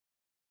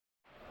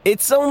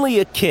It's only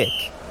a kick,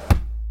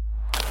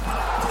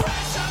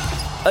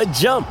 a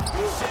jump,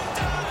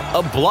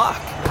 a block.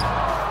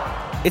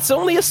 It's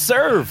only a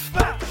serve.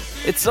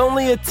 It's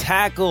only a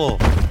tackle,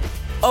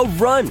 a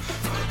run.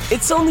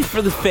 It's only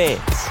for the fans.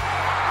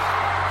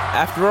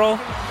 After all,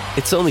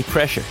 it's only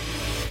pressure.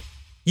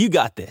 You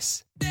got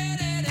this.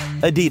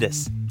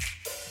 Adidas.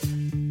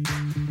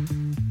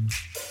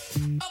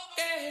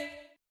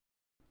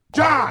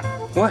 John!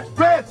 What?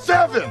 Red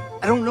 7!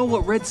 I don't know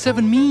what Red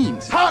 7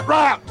 means. Hot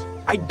route!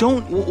 I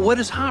don't. What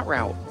is hot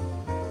route?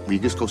 Will you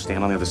just go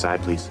stand on the other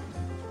side, please?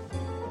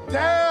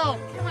 Down!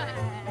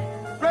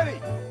 Ready,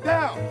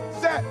 down,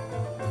 set,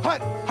 hut,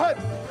 hut,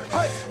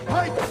 hut,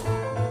 hut!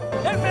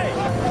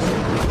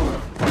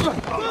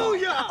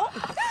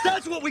 Booyah!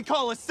 That's what we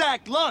call a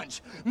sack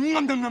lunch.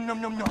 Nom, nom, nom,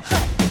 nom, nom, nom.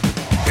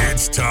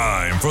 It's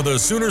time for the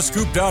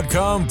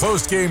Soonerscoop.com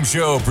postgame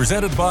show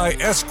presented by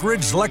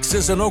Eskridge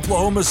Lexus in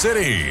Oklahoma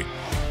City.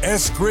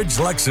 Eskridge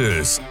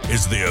Lexus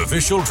is the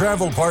official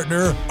travel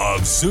partner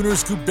of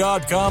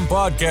Soonerscoop.com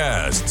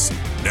podcasts.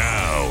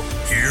 Now,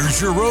 here's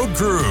your road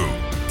crew,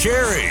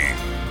 Carrie,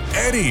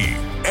 Eddie,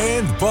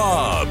 and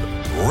Bob,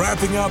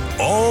 wrapping up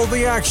all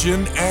the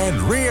action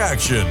and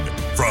reaction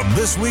from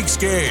this week's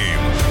game.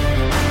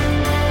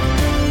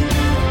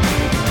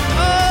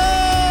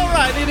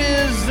 It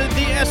is the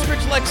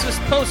Eskridge Lexus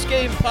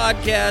post-game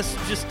podcast.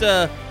 Just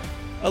a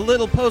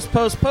little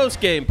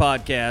post-game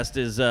podcast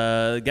as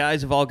the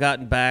guys have all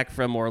gotten back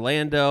from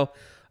Orlando.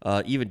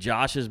 Even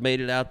Josh has made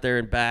it out there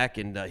and back,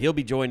 and he'll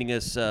be joining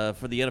us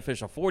for the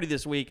unofficial 40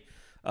 this week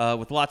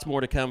with lots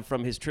more to come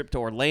from his trip to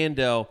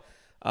Orlando.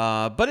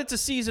 But it's a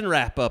season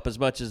wrap-up as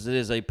much as it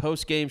is a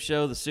post-game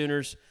show. The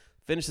Sooners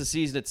finished the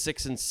season at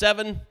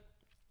 6-7.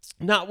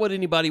 Not what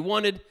anybody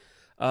wanted.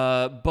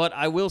 But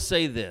I will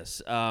say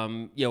this,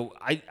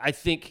 I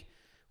think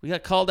we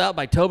got called out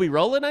by Toby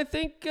Rowland, I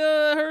think,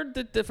 heard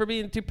that for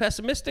being too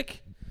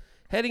pessimistic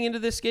heading into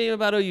this game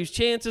about OU's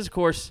chances. Of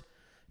course,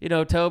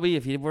 Toby,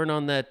 if you weren't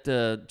on that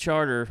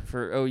charter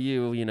for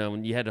OU,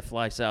 when you had to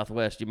fly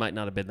Southwest, you might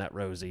not have been that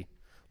rosy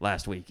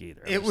last week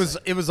either. It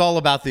was all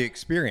about the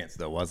experience,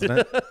 though, wasn't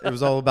it? It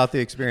was all about the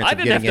experience. I of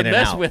didn't have getting to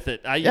in mess and out. with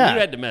it. You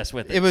had to mess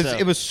with it.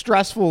 It was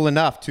stressful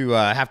enough to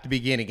have to be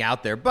getting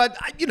out there, but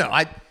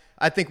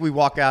I think we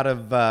walk out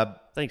of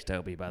thanks,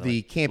 Toby, by the way.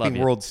 The Camping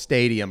World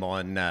Stadium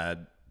on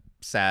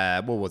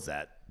what was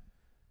that?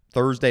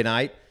 Thursday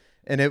night,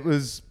 and it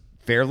was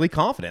fairly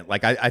confident.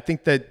 Like I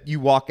think that you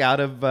walk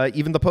out of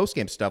even the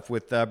postgame stuff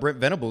with Brent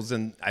Venables,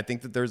 and I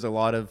think that there's a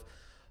lot of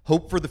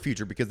hope for the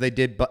future because they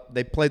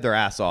played their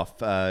ass off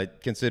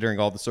considering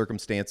all the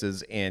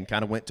circumstances and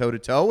kind of went toe to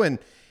toe, and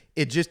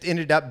it just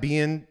ended up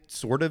being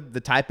sort of the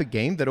type of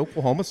game that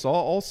Oklahoma saw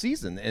all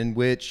season, in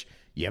which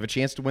you have a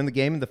chance to win the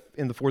game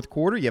in the fourth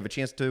quarter. You have a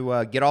chance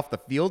to get off the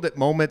field at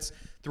moments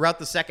throughout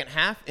the second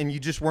half, and you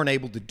just weren't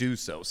able to do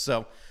so.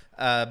 So,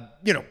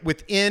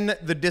 within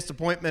the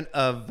disappointment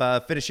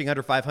of finishing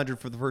under 500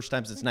 for the first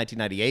time since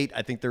 1998,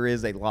 I think there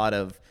is a lot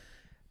of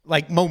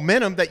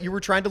momentum that you were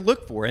trying to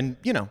look for. And,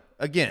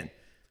 again,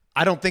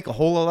 I don't think a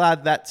whole lot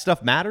of that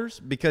stuff matters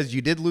because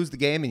you did lose the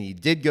game and you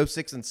did go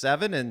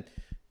 6-7, and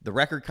the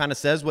record kind of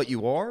says what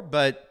you are.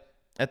 But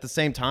at the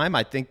same time,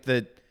 I think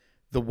that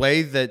the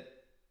way that,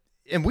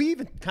 and we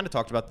even kind of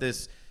talked about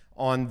this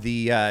on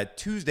the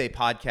Tuesday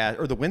podcast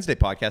or the Wednesday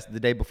podcast the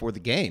day before the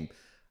game.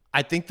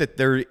 I think that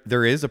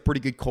there is a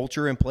pretty good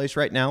culture in place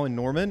right now in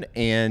Norman,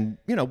 and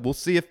we'll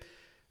see if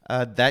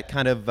that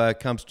kind of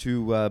comes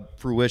to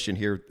fruition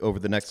here over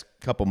the next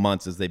couple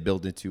months as they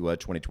build into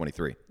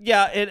 2023.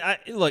 Yeah, and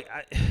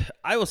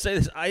I will say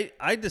this: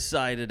 I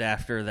decided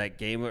after that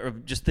game, or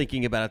just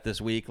thinking about it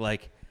this week,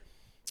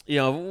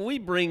 we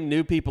bring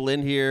new people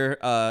in here,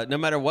 no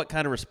matter what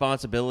kind of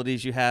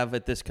responsibilities you have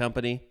at this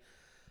company.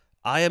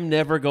 I am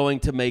never going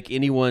to make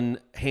anyone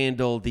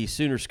handle the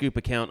Sooner Scoop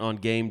account on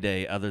game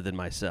day other than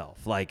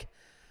myself.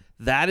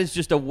 That is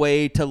just a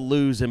way to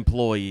lose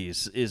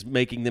employees, is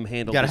making them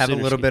handle. You got to have Sooner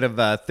a little Scoop. bit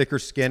of thicker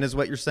skin, is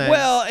what you're saying.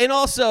 Well, and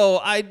also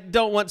I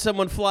don't want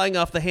someone flying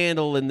off the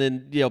handle and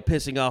then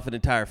pissing off an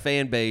entire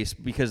fan base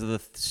because of the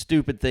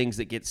stupid things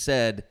that get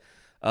said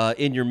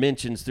in your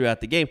mentions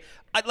throughout the game.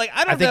 I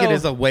think it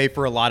is a way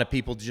for a lot of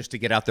people just to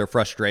get out their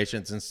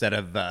frustrations instead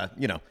of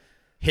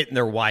hitting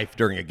their wife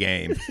during a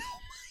game.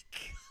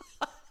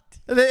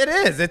 It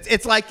is.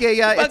 It's like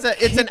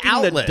it's an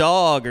outlet. The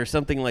dog or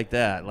something like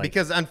that.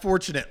 Because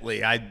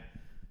unfortunately, I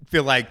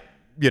feel like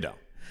there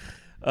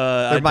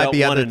might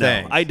be other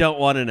things. I don't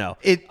want to know.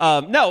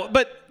 No,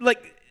 but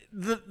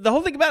the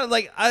whole thing about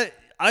it,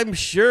 I'm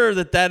sure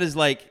that is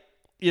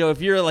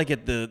if you're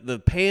at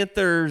the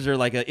Panthers or an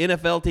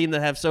NFL team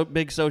that have so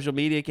big social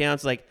media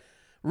accounts,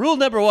 rule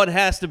number one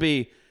has to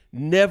be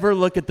never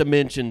look at the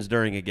mentions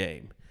during a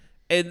game.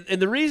 And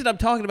the reason I'm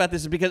talking about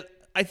this is because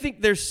I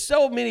think there's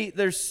so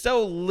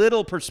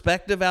little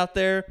perspective out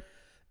there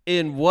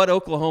in what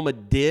Oklahoma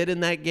did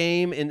in that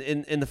game, and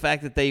the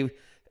fact that they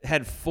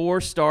had 4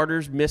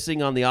 starters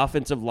missing on the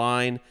offensive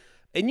line.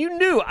 And you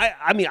knew,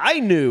 I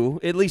knew,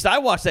 at least I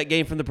watched that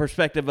game from the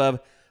perspective of,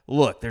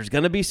 look, there's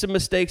going to be some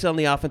mistakes on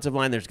the offensive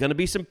line. There's going to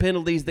be some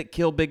penalties that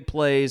kill big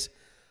plays,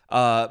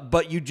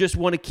 but you just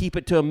want to keep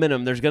it to a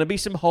minimum. There's going to be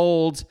some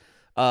holds.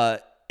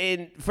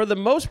 And for the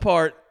most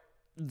part,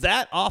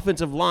 that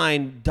offensive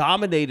line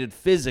dominated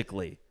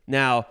physically.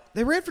 Now,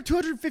 they ran for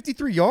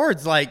 253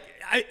 yards.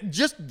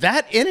 Just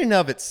that in and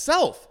of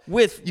itself.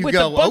 With a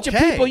bunch of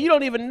people, you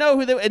don't even know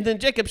who they. And then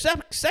Jacob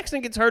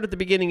Sexton gets hurt at the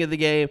beginning of the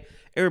game.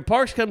 Aaron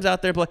Parks comes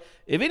out there and play.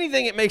 If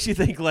anything, it makes you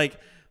think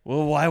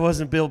well, why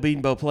wasn't Bill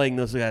Bedenbaugh playing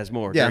those guys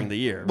more during the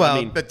year?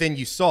 Well, but then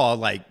you saw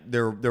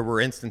there were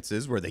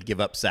instances where they give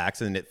up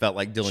sacks and it felt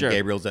like Dylan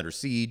Gabriel's under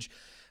siege.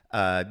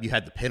 You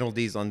had the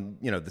penalties on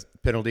the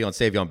penalty on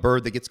Savion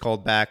Byrd that gets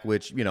called back,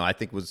 which I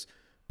think was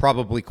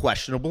probably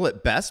questionable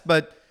at best.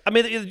 But I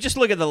mean, just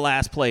look at the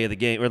last play of the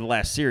game or the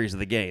last series of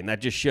the game. That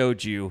just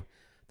showed you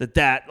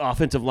that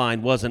offensive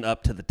line wasn't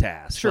up to the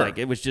task. Sure.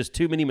 It was just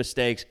too many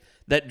mistakes.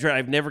 That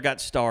drive never got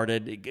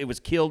started. It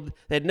was killed.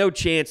 They had no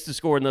chance to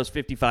score in those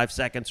 55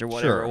 seconds or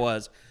whatever it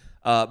was.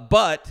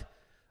 But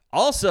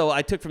also,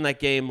 I took from that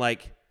game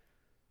okay,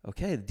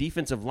 the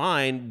defensive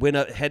line went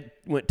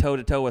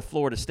toe-to-toe with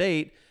Florida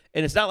State,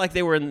 and it's not like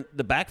they were in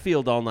the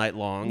backfield all night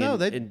long. No,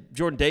 and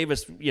Jordan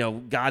Davis,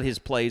 got his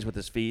plays with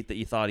his feet that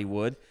you thought he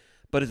would.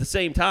 But at the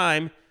same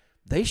time,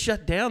 they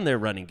shut down their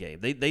running game.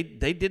 They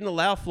didn't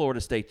allow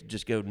Florida State to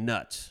just go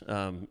nuts,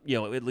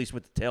 at least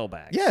with the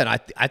tailback. Yeah, and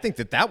I think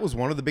that was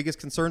one of the biggest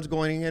concerns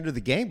going into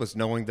the game was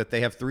knowing that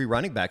they have 3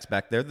 running backs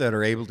back there that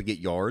are able to get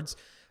yards.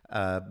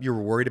 You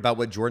were worried about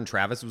what Jordan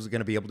Travis was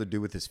going to be able to do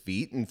with his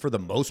feet, and for the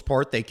most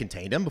part, they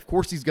contained him. Of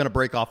course, he's going to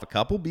break off a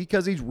couple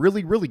because he's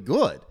really, really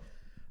good.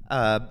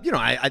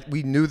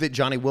 We knew that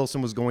Johnny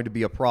Wilson was going to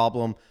be a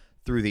problem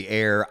through the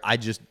air. I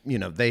just,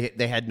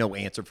 they had no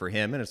answer for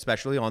him, and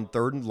especially on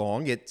 3rd and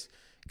long, it's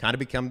kind of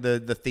become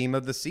the theme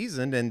of the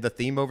season and the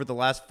theme over the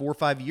last 4 or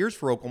 5 years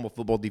for Oklahoma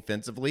football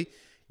defensively.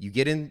 You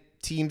get in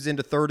teams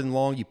into 3rd and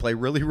long, you play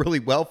really, really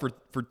well for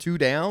 2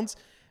 downs,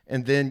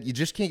 and then you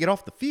just can't get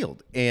off the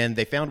field. And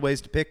they found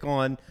ways to pick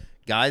on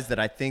guys that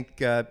I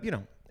think,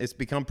 it's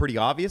become pretty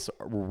obvious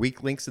were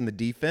weak links in the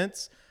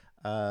defense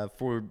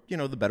for,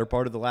 the better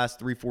part of the last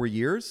 3-4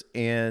 years.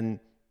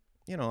 And,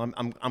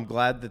 I'm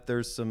glad that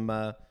there's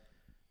some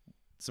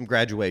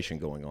graduation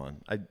going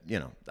on.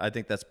 I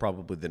think that's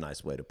probably the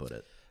nice way to put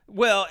it.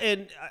 Well,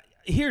 and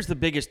here's the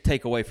biggest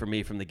takeaway for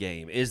me from the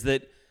game is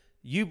that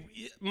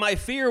my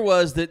fear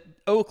was that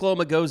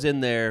Oklahoma goes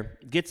in there,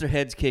 gets their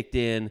heads kicked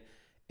in,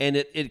 and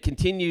it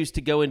continues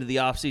to go into the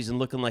offseason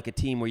looking like a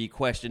team where you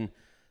question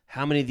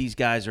how many of these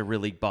guys are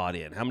really bought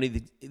in, how many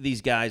of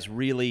these guys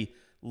really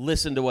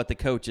listen to what the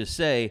coaches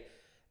say,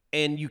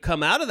 and you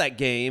come out of that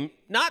game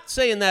not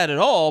saying that at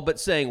all, but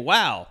saying,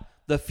 wow,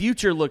 the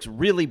future looks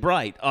really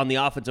bright on the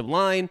offensive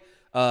line,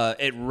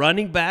 at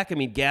running back. I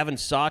mean, Gavin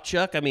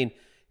Sawchuk,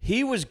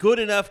 he was good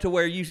enough to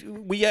where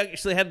we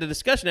actually had the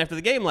discussion after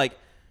the game,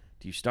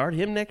 do you start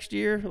him next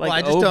year?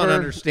 I just don't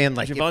understand,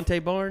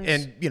 Javonte Barnes?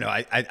 And,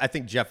 I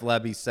think Jeff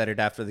Lebby said it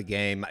after the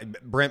game.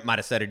 Brent might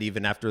have said it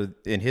even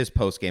in his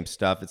post-game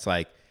stuff. It's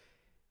how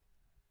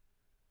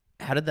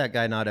did that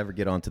guy not ever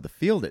get onto the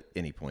field at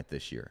any point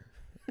this year?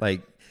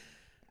 But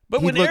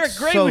when Eric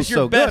Gray was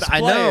your best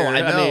player.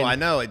 I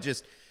know. It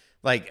just,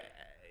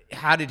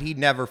 how did he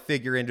never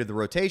figure into the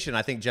rotation?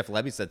 I think Jeff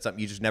Lebby said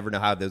something. You just never know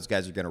how those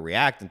guys are going to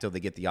react until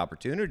they get the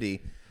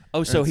opportunity.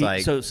 Oh, so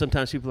so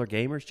sometimes people are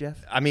gamers,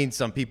 Jeff?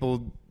 Some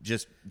people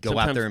just go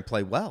out there and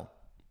play well.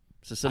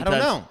 So sometimes, I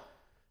don't know.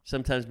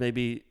 Sometimes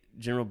maybe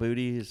General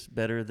Booty is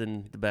better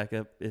than the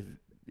backup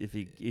if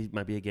he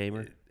might be a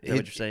gamer. Is that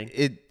what you're saying?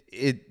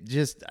 It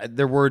just,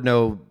 there were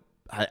no,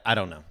 I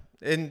don't know.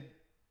 And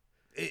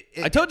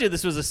I told you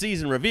this was a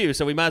season review,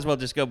 so we might as well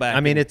just go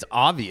back. It's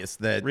obvious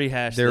that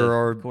rehash there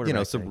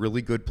are some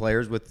really good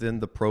players within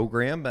the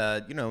program.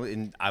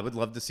 And I would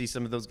love to see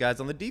some of those guys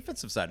on the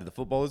defensive side of the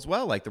football as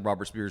well, like the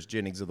Robert Spears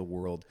Jennings of the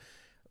world.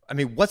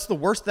 What's the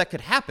worst that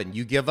could happen?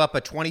 You give up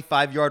a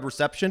 25-yard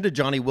reception to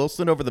Johnny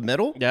Wilson over the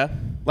middle? Yeah.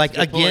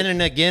 Again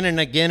and again and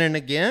again and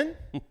again?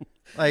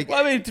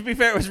 To be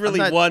fair, it was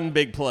really one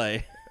big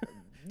play.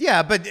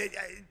 Yeah, but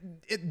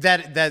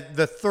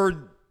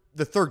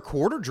the third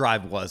quarter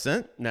drive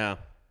wasn't. No.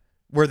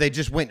 Where they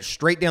just went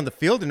straight down the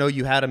field and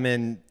you had them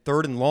in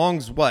 3rd and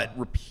longs,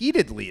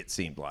 repeatedly it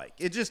seemed like.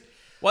 It just...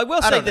 Well, I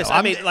will say this.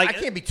 I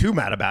can't be too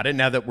mad about it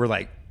now that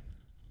we're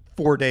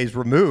 4 days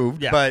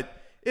removed,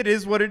 but it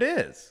is what it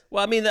is.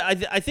 Well,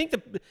 I think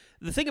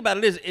the thing about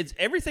it is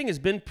everything has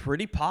been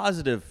pretty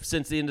positive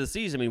since the end of the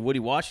season. Woody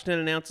Washington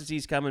announces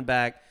he's coming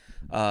back.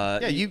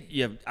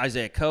 You have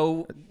Isaiah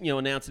Coe,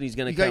 announcing he's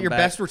going to come back. You got your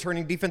best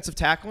returning defensive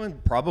tackle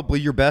and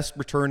probably your best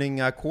returning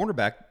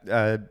cornerback,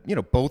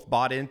 both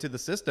bought into the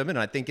system. And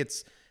I think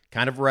it's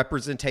kind of a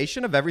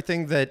representation of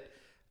everything that,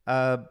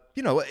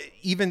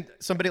 even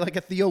somebody like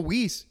a Theo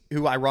Weiss,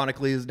 who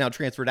ironically is now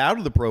transferred out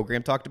of the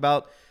program, talked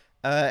about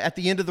at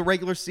the end of the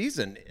regular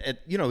season.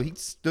 He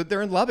stood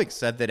there in Lubbock,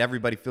 said that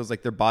everybody feels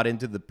like they're bought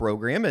into the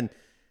program. And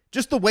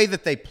just the way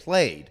that they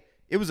played,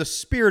 it was a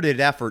spirited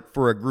effort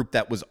for a group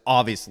that was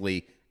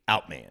obviously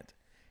outmanned.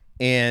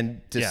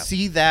 And to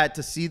see that,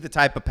 to see the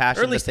type of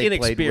passion or at least that they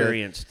played with.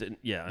 inexperienced.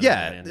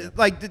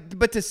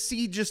 But to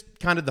see just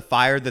kind of the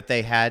fire that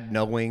they had,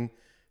 knowing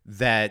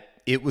that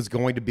it was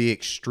going to be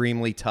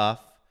extremely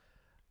tough,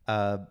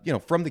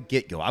 from the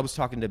get-go. I was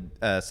talking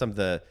to some of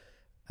the,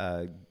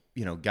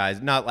 guys,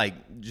 not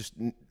like just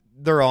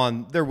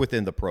they're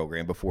within the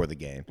program before the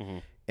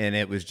game, and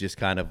it was just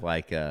kind of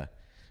like, this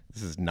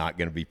is not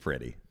going to be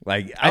pretty.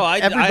 Like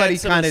everybody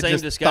kind of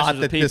just thought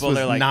that this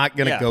was not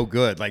going to go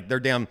good. Like they're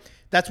down.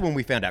 That's when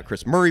we found out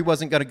Chris Murray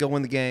wasn't going to go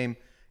in the game.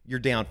 You're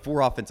down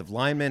 4 offensive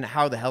linemen.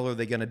 How the hell are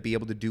they going to be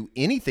able to do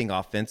anything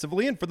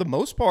offensively? And for the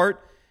most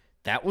part,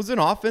 that was an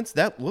offense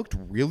that looked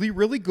really,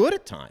 really good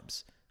at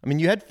times. I mean,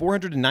 you had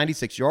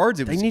 496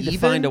 yards. They need to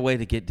find a way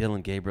to get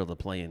Dylan Gabriel to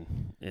play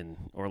in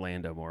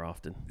Orlando more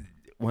often.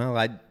 Well,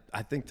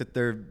 I think that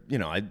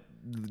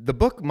the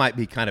book might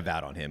be kind of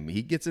out on him.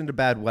 He gets into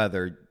bad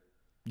weather.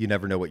 You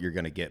never know what you're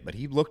going to get. But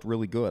he looked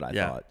really good, I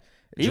thought.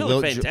 He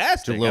looked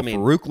fantastic. Jalil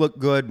Farouk looked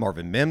good.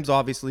 Marvin Mims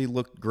obviously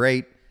looked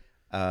great.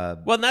 Well,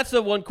 and that's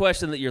the one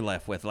question that you're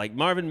left with. Like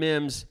Marvin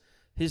Mims,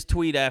 his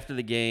tweet after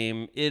the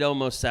game, it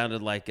almost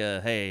sounded like a,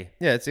 hey.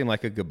 Yeah, it seemed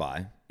like a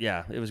goodbye.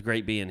 Yeah, it was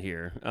great being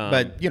here.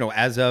 But,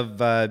 as of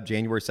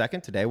January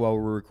 2nd, today while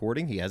we're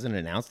recording, he hasn't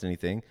announced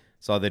anything.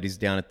 Saw that he's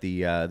down at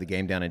the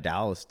game down in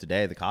Dallas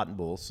today, the Cotton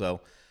Bowl.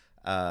 So,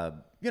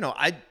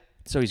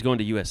 So he's going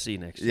to USC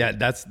next year.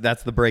 Yeah,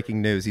 that's the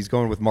breaking news. He's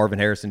going with Marvin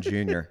Harrison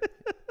Jr.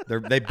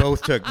 They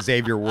both took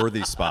Xavier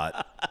Worthy's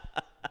spot.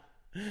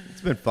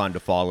 It's been fun to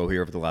follow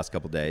here over the last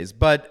couple of days.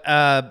 But,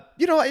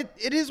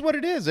 it is what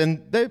it is.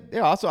 And they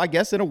also, I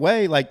guess, in a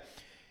way, like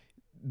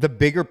the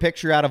bigger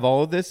picture out of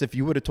all of this, if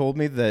you would have told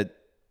me that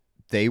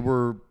they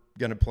were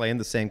going to play in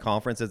the same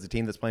conference as the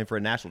team that's playing for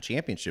a national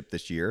championship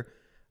this year,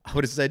 I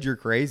would have said you're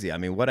crazy. I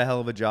mean, what a hell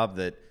of a job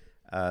that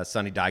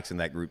Sonny Dykes and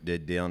that group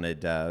did down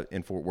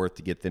in Fort Worth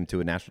to get them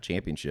to a national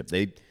championship.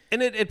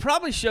 And it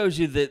probably shows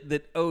you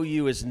that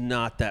OU is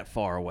not that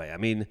far away. I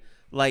mean,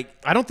 I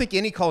don't think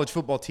any college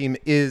football team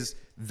is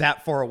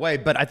that far away,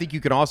 but I think you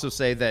can also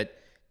say that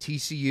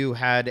TCU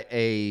had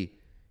a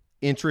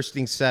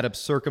interesting set of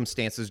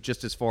circumstances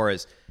just as far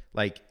as,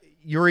 like,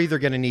 you're either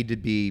going to need to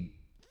be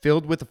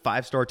filled with a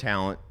 5-star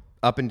talent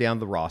up and down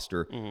the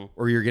roster,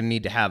 or you're going to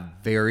need to have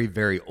very,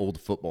 very old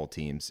football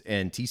teams.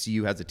 And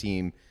TCU has a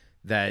team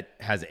that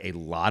has a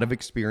lot of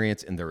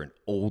experience, and they're an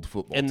old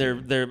football team.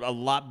 And they're a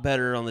lot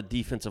better on the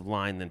defensive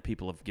line than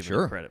people have given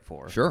them credit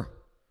for. Sure.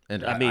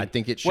 And I mean, I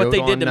think it showed what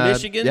they did on, to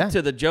Michigan,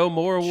 to the Joe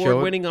Moore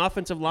Award-winning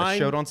offensive line.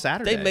 Showed on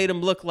Saturday. They made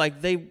them look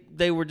like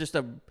they were just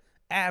a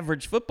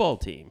average football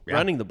team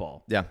running the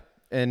ball. Yeah.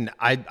 And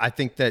I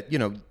think that,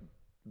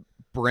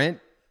 Brent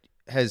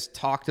has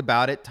talked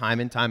about it time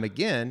and time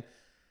again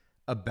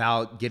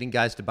about getting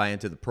guys to buy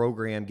into the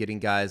program, getting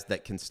guys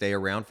that can stay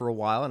around for a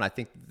while. And I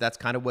think that's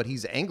kind of what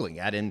he's angling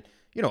at. And,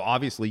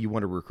 obviously you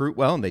want to recruit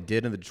well, and they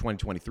did in the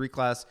 2023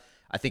 class.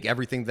 I think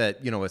everything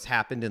that, has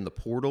happened in the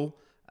portal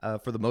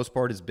for the most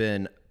part has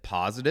been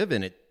positive,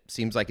 and it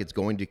seems like it's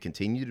going to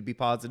continue to be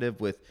positive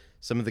with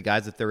some of the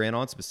guys that they're in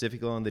on,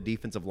 specifically on the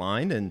defensive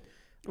line. And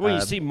well,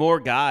 you see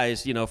more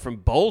guys, from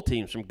bowl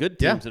teams, from good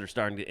teams that are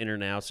starting to enter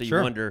now. So you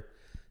wonder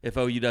if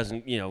OU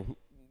doesn't,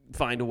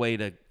 find a way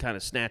to kind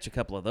of snatch a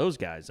couple of those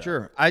guys up.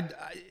 Sure. I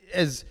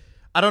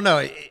don't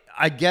know.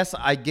 I guess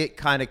I get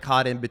kind of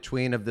caught in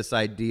between of this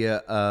idea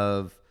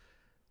of,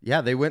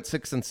 they went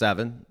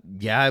 6-7.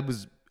 Yeah, it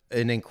was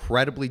an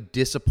incredibly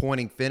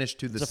disappointing finish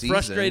to the season. It's a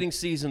frustrating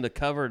season to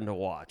cover and to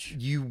watch.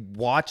 You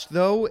watch,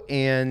 though,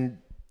 and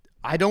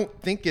I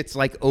don't think it's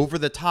like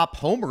over-the-top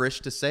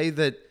homerish to say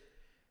that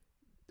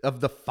of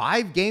the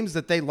 5 games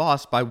that they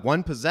lost by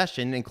 1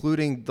 possession,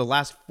 including the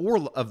last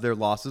 4 of their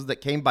losses that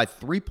came by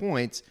 3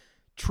 points,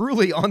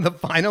 truly on the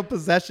final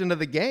possession of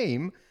the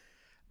game,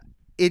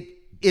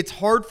 it's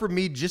hard for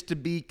me just to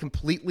be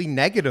completely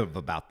negative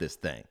about this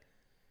thing.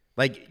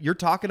 Like, you're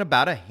talking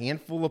about a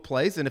handful of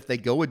plays, and if they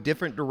go a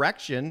different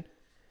direction,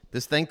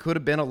 this thing could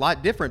have been a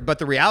lot different. But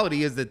the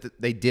reality is that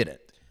they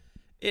didn't.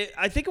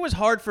 I think it was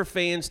hard for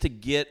fans to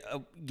get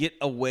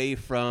away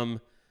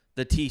from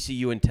the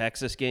TCU and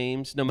Texas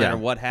games, no matter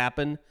what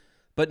happened.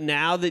 But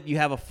now that you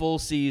have a full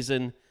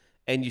season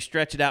and you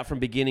stretch it out from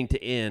beginning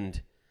to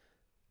end,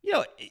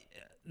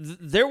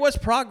 there was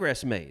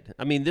progress made.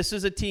 I mean, this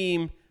is a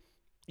team.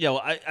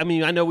 I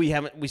know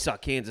we saw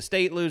Kansas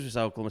State lose, we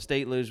saw Oklahoma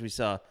State lose, we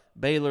saw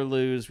Baylor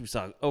lose, we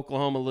saw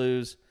Oklahoma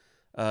lose.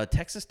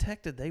 Texas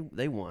Tech,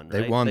 they won,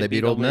 right? They won. They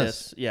beat Ole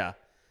Miss. Yeah.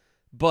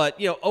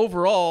 But,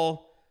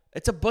 overall,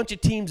 it's a bunch of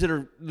teams that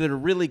are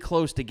really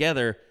close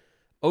together.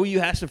 OU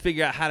has to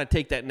figure out how to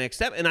take that next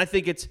step. And I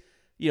think it's,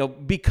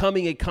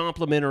 becoming a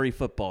complementary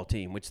football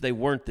team, which they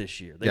weren't this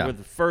year. They were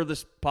the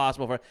furthest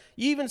possible.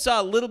 You even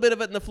saw a little bit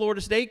of it in the Florida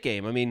State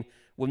game. I mean,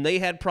 when they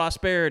had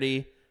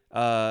Prosperity,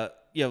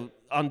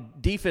 on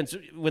defense,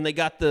 when they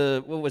got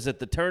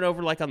the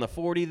turnover, like on the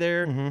 40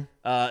 there,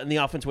 and the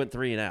offense went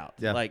 3 and out.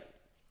 Yeah. Like,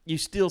 you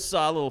still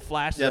saw a little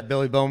flash. Yeah,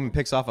 Billy Bowman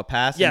picks off a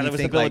pass. Yeah, that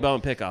was the Billy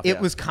Bowman pickoff.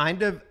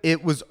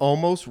 It was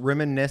almost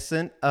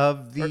reminiscent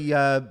of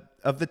the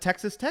the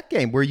Texas Tech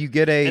game where you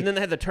get a And then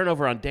they had the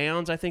turnover on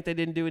downs. I think they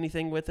didn't do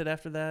anything with it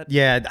after that.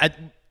 Yeah,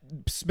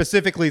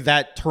 specifically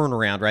that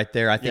turnaround right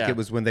there. I think Yeah. it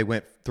was when they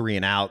went 3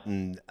 and out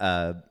and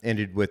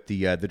ended with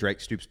the Drake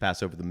Stoops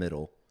pass over the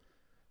middle.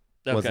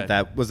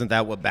 Okay. Wasn't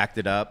that what backed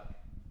it up?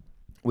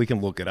 We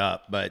can look it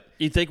up, but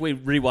You'd think we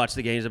rewatched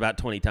the games about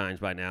 20 times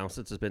by now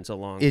since it's been so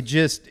long.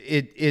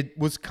 it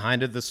was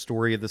kind of the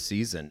story of the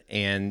season,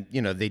 and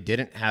they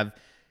didn't have.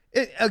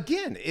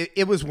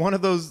 It was one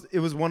of those. It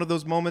was one of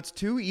those moments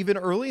too, even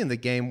early in the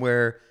game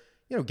where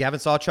Gavin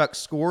Sawchuk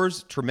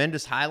scores,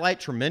 tremendous highlight,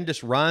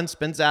 tremendous run,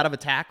 spins out of a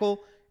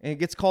tackle, and it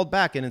gets called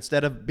back. And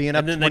instead of being up,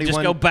 and then 21, they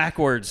just go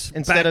backwards,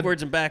 instead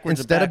backwards.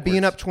 of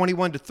being up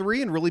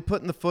 21-3 and really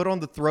putting the foot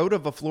on the throat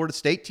of a Florida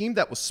State team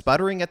that was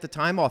sputtering at the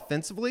time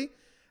offensively,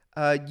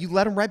 you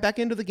let them right back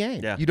into the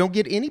game. Yeah. You don't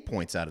get any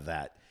points out of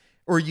that,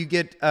 or you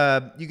get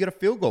a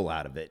field goal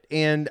out of it.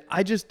 And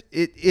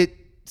it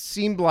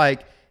seemed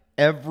like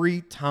every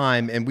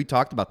time, and we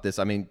talked about this.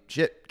 I mean,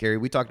 shit, Gary,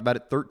 we talked about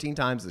it 13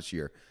 times this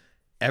year.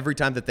 Every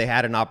time that they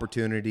had an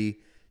opportunity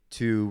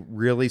to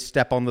really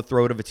step on the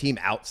throat of a team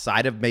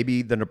outside of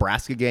maybe the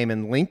Nebraska game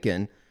in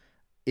Lincoln,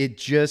 it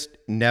just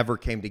never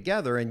came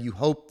together. And you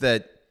hope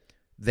that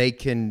they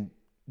can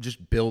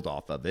just build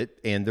off of it.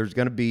 And there's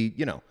going to be,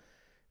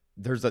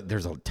 there's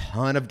a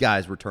ton of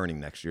guys returning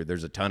next year.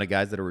 There's a ton of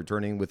guys that are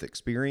returning with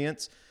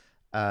experience.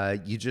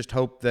 You just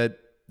hope that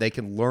they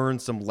can learn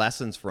some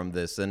lessons from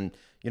this. And,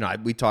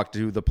 we talked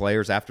to the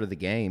players after the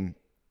game,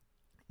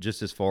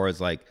 just as far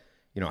as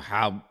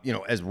how,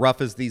 as rough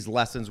as these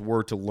lessons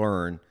were to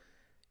learn,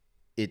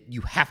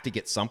 you have to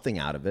get something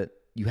out of it.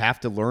 You have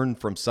to learn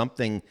from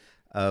something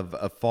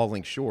of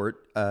falling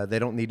short. They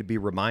don't need to be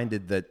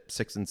reminded that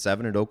 6 and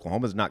 7 at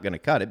Oklahoma is not going to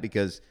cut it,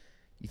 because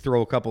you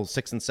throw a couple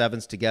 6 and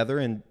 7s together,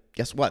 and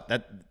guess what?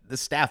 The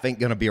staff ain't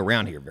going to be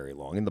around here very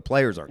long, and the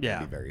players aren't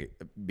going to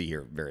be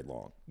here very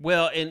long.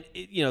 Well, and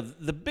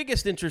the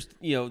biggest interest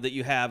that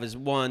you have is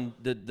one,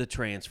 the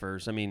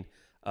transfers. I mean,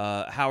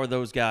 how are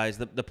those guys,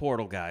 the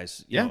portal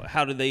guys?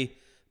 How do they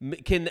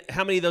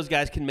how many of those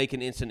guys can make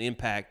an instant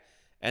impact?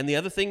 And the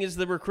other thing is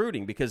the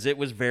recruiting, because it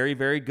was very,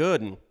 very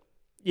good, and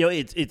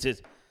it's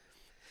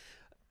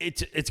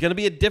going to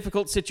be a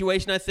difficult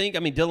situation, I think. I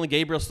mean, Dylan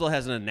Gabriel still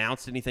hasn't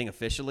announced anything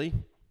officially,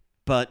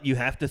 but you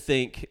have to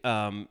think,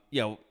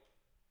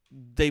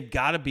 they've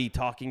got to be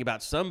talking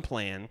about some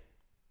plan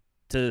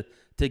to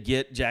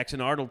get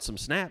Jackson Arnold some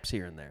snaps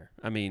here and there.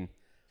 I mean,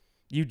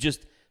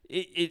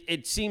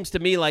 it seems to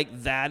me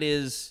like that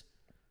is,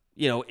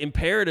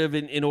 imperative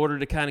in order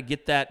to kind of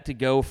get that to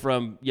go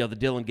from, the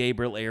Dylan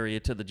Gabriel area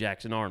to the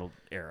Jackson Arnold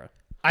era.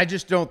 I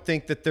just don't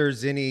think that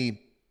there's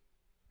any.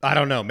 I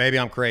don't know. Maybe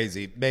I'm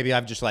crazy. Maybe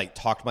I've just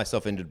talked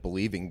myself into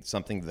believing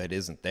something that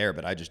isn't there,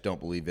 but I just don't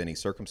believe any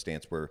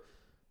circumstance where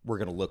we're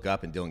going to look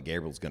up and Dylan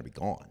Gabriel's going to be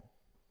gone.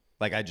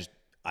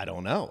 I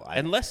don't know.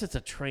 Unless it's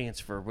a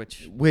transfer,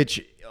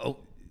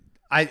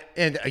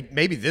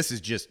 maybe this is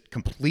just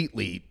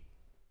completely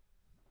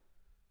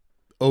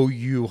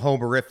OU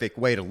homerific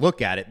way to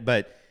look at it,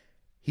 but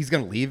he's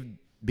going to leave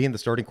being the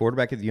starting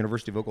quarterback at the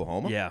University of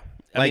Oklahoma. Yeah.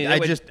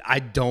 I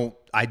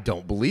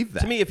don't believe that.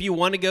 To me, if you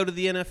want to go to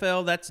the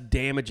NFL, that's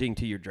damaging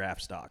to your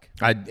draft stock.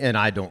 I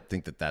don't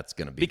think that that's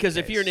going to be because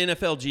the if case. you're an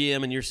NFL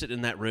GM and you're sitting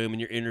in that room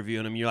and you're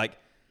interviewing them, you're like,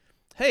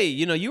 hey,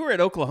 you were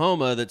at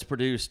Oklahoma that's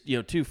produced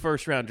 2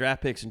 first-round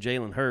draft picks and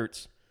Jalen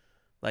Hurts.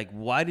 Like,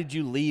 why did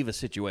you leave a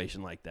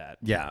situation like that?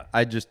 Yeah,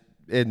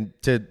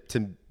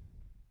 to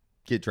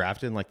get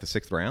drafted in the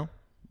 6th round.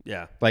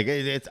 Yeah,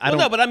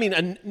 No, but I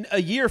mean a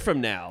year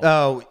from now.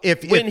 Oh,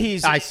 when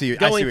he's I see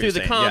going what through you're the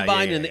saying.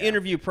 combine Yeah, and the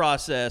interview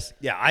process.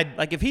 Yeah,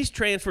 if he's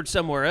transferred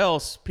somewhere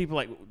else, people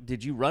are like,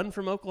 did you run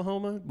from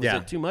Oklahoma? Was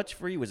it too much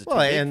for you? Was it too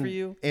big for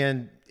you?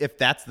 And if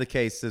that's the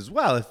case as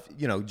well,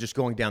 if just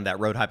going down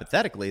that road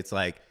hypothetically, it's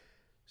like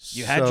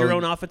you had your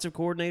own offensive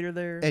coordinator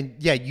there, and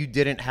you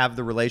didn't have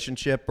the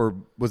relationship, or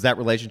was that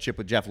relationship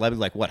with Jeff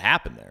Lebby? What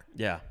happened there?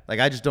 Yeah,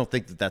 I just don't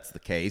think that that's the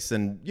case.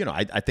 And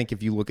I think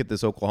if you look at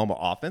this Oklahoma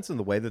offense and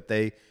the way that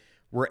they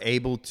were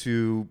able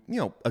to,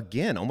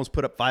 again, almost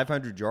put up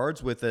 500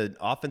 yards with an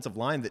offensive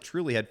line that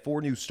truly had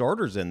 4 new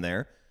starters in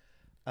there.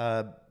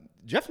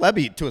 Jeff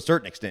Lebby, to a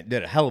certain extent,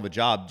 did a hell of a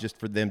job just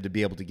for them to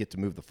be able to get to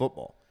move the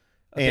football.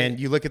 Okay. And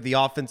you look at the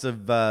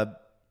offensive, the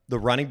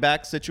running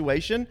back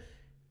situation,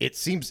 it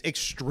seems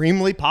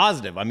extremely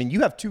positive. I mean,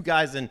 you have 2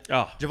 guys in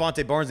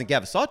Javonte Barnes and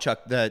Gavin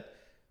Sawchuk that,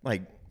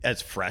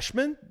 as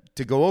freshmen,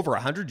 to go over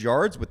 100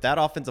 yards with that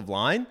offensive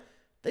line,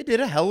 they did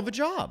a hell of a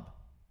job.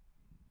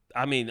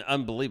 I mean,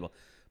 unbelievable.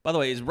 By the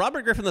way, is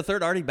Robert Griffin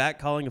III already back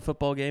calling a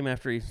football game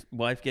after his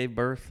wife gave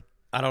birth?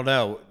 I don't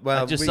know.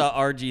 Well, I just saw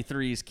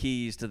RG3's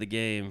keys to the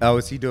game. Oh,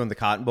 is he doing the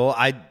Cotton Bowl?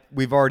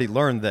 We've already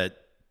learned that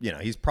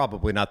he's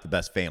probably not the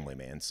best family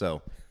man.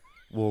 So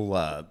we'll.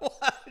 Why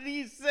do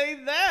you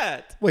say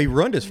that? Well, he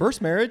ruined his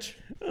first marriage.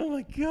 Oh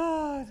my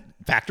God!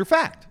 Fact or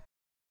fact?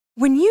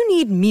 When you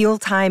need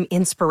mealtime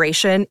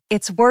inspiration,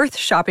 it's worth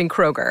shopping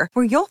Kroger,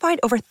 where you'll find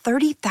over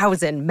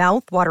 30,000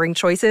 mouth-watering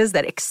choices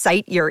that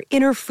excite your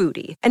inner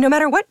foodie. And no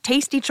matter what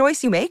tasty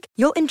choice you make,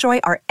 you'll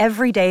enjoy our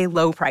everyday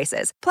low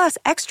prices, plus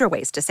extra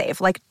ways to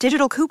save, like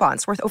digital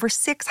coupons worth over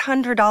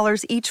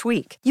 $600 each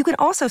week. You can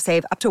also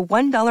save up to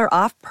 $1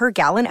 off per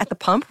gallon at the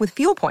pump with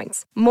fuel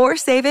points. More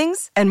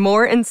savings and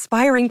more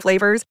inspiring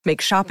flavors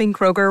make shopping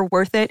Kroger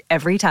worth it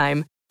every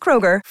time.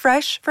 Kroger,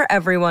 fresh for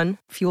everyone.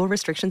 Fuel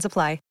restrictions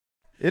apply.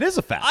 It is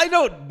a fact. I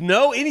don't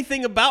know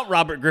anything about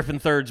Robert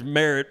Griffin III's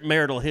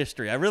marital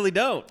history. I really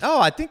don't. Oh,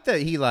 I think that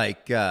he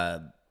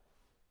I'm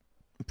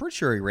pretty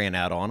sure he ran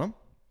out on him.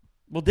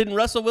 Well, didn't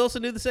Russell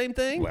Wilson do the same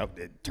thing? Well,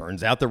 it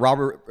turns out that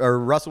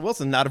Russell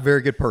Wilson not a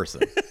very good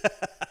person.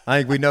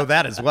 I think we know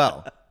that as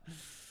well.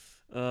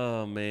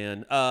 Oh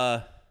man.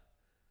 Yeah.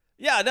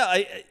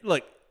 No.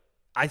 Look.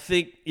 I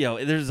think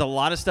there's a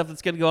lot of stuff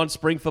that's going to go on.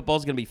 Spring football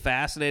is going to be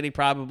fascinating.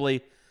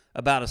 Probably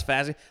about as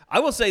fascinating.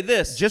 I will say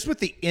this: just with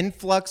the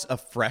influx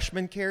of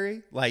freshmen,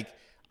 Kerry,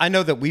 I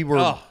know that we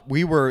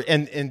were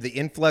in the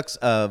influx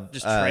of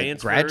just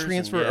grad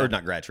transfer or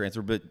not grad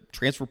transfer, but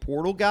transfer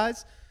portal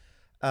guys.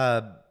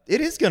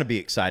 It is going to be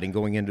exciting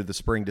going into the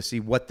spring to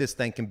see what this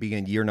thing can be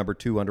in year number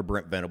 2 under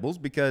Brent Venables,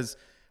 because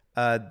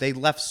they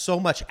left so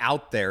much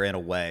out there in a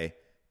way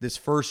this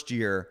first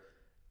year.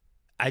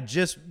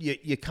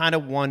 You kind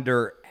of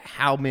wonder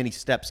how many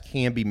steps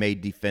can be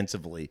made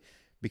defensively,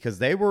 because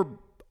they were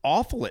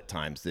awful at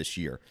times this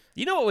year.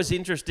 You know what was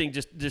interesting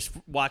just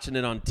watching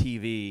it on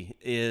TV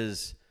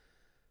is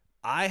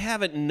I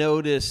haven't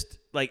noticed,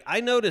 I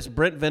noticed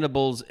Brent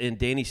Venables and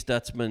Danny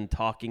Stutzman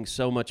talking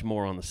so much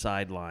more on the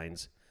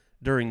sidelines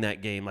during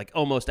that game,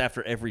 almost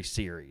after every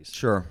series.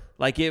 Sure.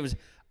 It was,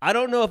 I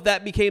don't know if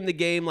that became the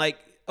game,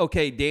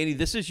 okay, Danny,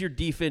 this is your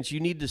defense.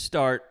 You need to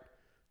start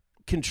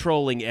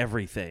controlling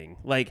everything.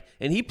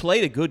 And he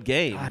played a good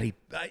game. God,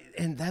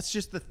 and that's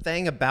just the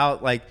thing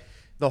about,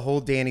 the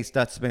whole Danny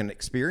Stutzman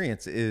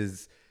experience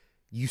is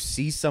you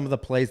see some of the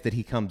plays that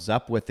he comes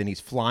up with and he's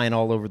flying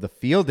all over the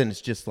field, and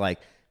it's just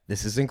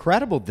this is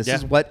incredible. This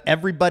is what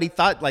everybody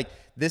thought.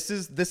 This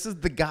is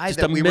the guy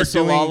just that we were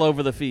doing all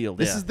over the field.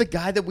 This is the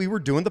guy that we were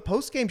doing the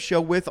post-game show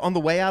with on the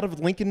way out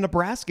of Lincoln,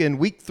 Nebraska in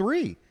week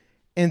 3.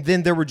 And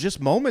then there were just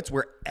moments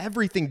where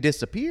everything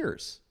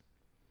disappears.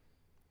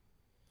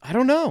 I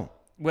don't know.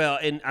 Well,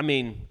 and I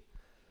mean,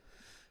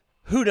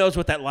 who knows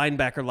what that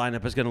linebacker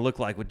lineup is going to look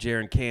like with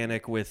Jaron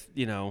Kanek, with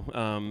the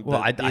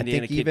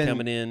Indiana kid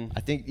coming in.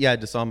 I think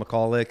Deshaun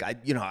McCulloch.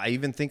 I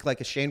even think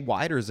a Shane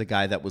Wider is a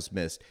guy that was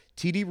missed.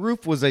 TD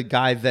Roof was a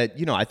guy that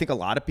I think a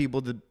lot of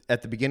people did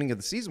at the beginning of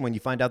the season, when you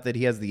find out that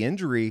he has the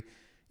injury,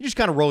 you just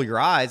kind of roll your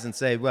eyes and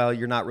say, well,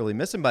 you're not really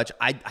missing much.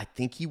 I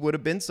think he would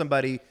have been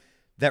somebody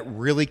that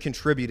really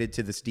contributed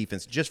to this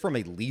defense just from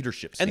a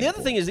leadership standpoint. And the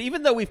other thing is,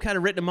 even though we've kind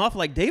of written him off,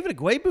 David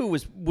Agwebu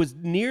was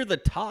near the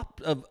top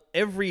of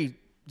every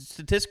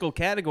statistical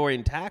category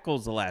in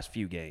tackles the last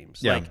few games.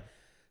 Yeah.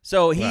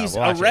 So he's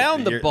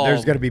around the ball.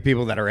 There's going to be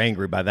people that are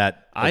angry by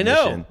that admission.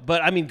 I know,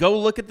 but I mean, go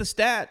look at the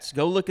stats.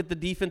 Go look at the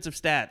defensive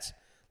stats.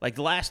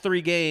 The last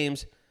 3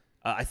 games,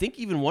 I think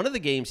even one of the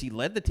games he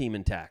led the team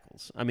in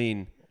tackles. I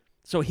mean,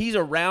 so he's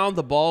around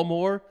the ball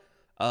more.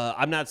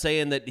 I'm not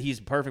saying that he's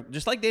perfect,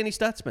 just like Danny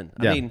Stutzman.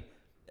 I mean,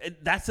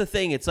 that's the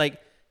thing. It's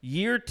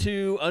year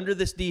 2 under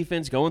this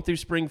defense, going through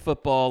spring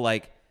football,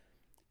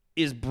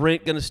 is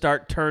Brent going to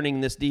start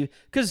turning this defense?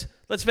 Because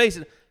let's face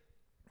it,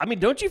 I mean,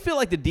 don't you feel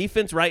like the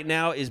defense right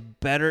now is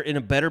in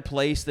a better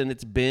place than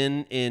it's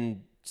been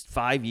in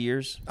 5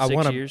 years,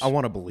 6 years? I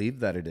want to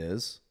believe that it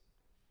is.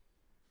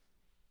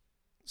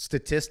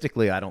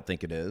 Statistically, I don't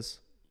think it is.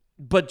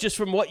 But just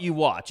from what you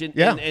watch,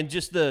 and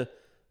just the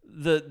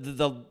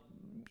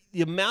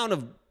amount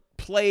of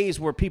plays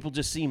where people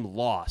just seem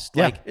lost.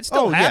 It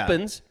still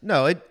happens.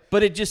 No,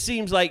 but it just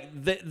seems like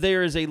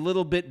there is a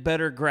little bit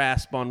better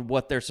grasp on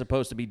what they're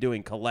supposed to be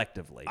doing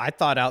collectively. I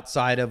thought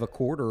outside of a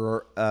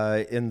quarter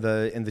in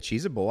the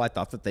Cheez-It Bowl, I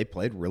thought that they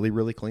played really,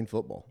 really clean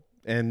football.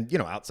 And,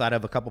 outside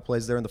of a couple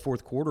plays there in the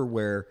fourth quarter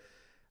where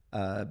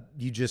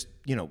you just,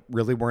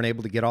 really weren't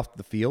able to get off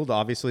the field.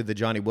 Obviously, the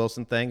Johnny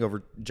Wilson thing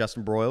over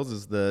Justin Broyles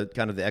is the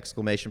kind of the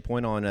exclamation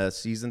point on a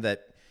season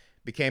that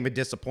became a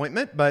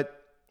disappointment. But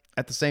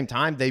at the same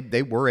time,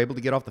 they were able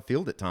to get off the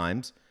field at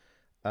times,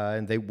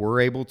 and they were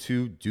able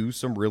to do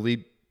some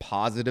really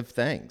positive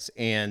things.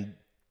 And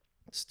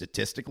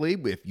statistically,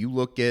 if you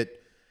look at,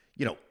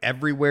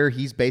 everywhere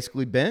he's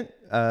basically been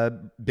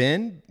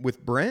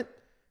with Brent,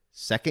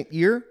 second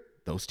year,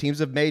 those teams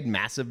have made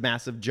massive,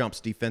 massive jumps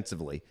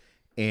defensively.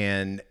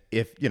 And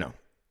if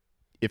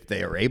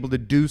they are able to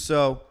do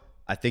so,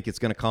 I think it's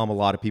going to calm a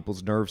lot of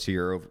people's nerves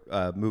here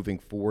moving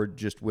forward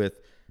just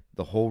with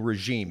the whole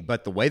regime.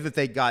 But the way that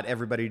they got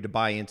everybody to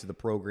buy into the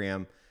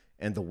program,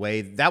 and the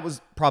way that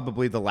was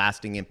probably the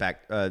lasting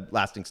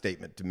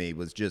statement to me,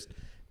 was just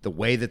the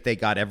way that they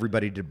got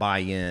everybody to buy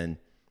in,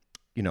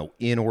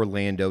 in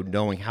Orlando,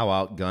 knowing how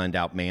outgunned,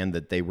 outmanned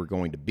that they were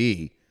going to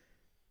be.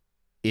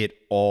 It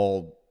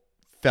all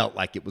felt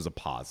like it was a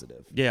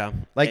positive. Yeah.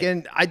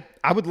 And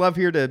I would love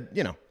here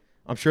to,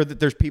 I'm sure that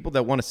there's people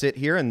that want to sit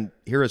here and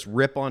hear us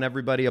rip on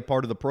everybody a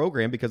part of the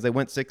program because they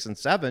went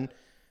 6-7.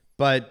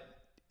 But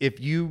if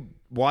you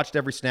watched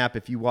every snap,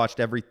 if you watched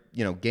every,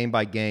 game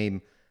by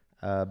game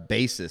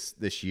basis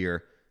this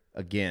year,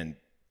 again,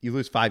 you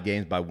lose 5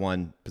 games by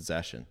 1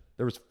 possession.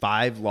 There was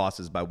 5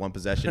 losses by 1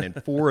 possession,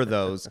 and 4 of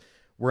those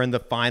were in the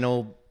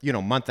final,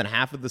 month and a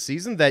half of the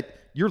season that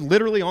you're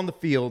literally on the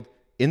field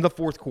in the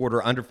fourth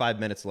quarter, under 5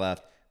 minutes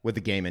left, with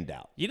the game in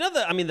doubt.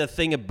 The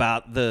thing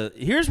about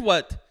here's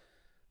what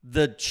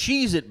the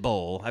Cheez-It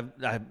Bowl,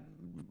 I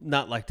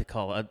not like to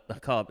call it, I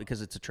call it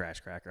because it's a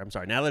trash cracker. I'm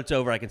sorry. Now that it's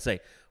over, I can say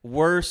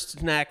worst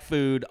snack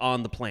food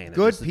on the planet.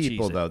 Good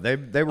people, though. They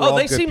were all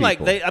they good seem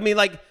people.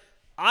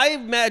 I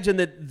imagine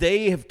that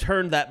they have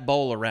turned that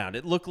bowl around.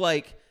 It looked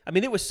like,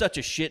 it was such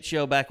a shit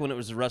show back when it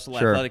was the Russell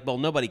Athletic Bowl.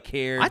 Nobody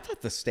cared. I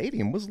thought the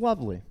stadium was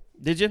lovely.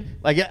 Did you?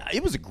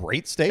 It was a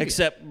great stadium.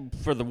 Except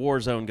for the war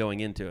zone going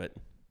into it.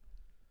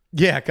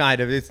 Yeah,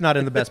 kind of. It's not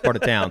in the best part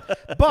of town.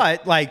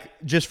 But,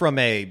 just from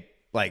a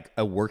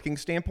working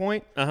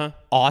standpoint,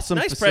 awesome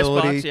nice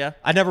facility. Press box, yeah.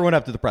 I never went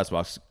up to the press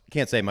box.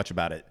 Can't say much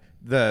about it.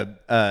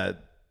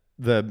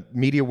 The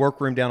media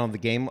workroom down on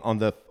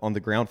the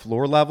ground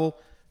floor level,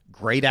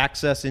 great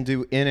access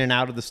in and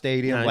out of the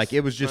stadium. Nice.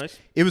 It was just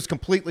it was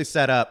completely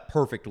set up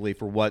perfectly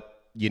for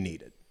what you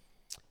needed.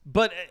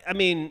 But I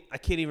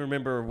can't even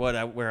remember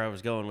where I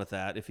was going with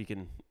that. If you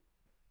can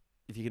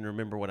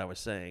remember what I was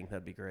saying,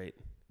 that'd be great.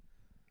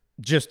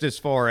 Just as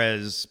far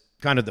as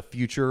kind of the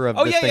future of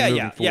this thing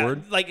moving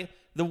forward. Yeah.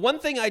 The one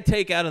thing I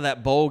take out of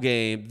that bowl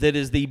game that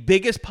is the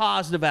biggest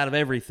positive out of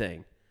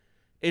everything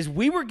is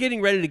we were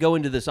getting ready to go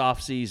into this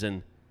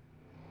offseason.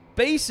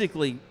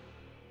 Basically,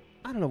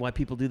 I don't know why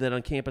people do that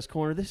on Campus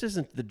Corner. This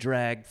isn't the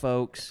drag,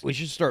 folks. We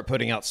should start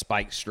putting out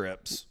spike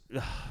strips.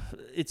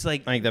 It's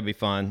like, I think that'd be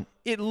fun.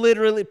 It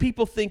literally,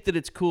 people think that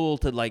it's cool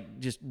to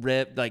just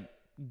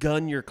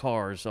gun your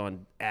cars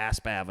on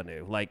Asp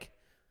Avenue.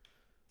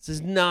 This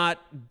is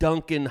not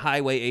Duncan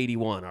Highway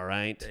 81, all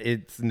right?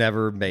 It's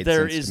never made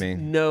there sense to me. There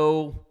is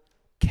no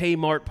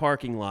Kmart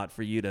parking lot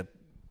for you to,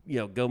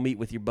 go meet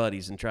with your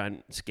buddies and try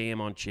and scam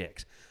on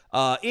chicks.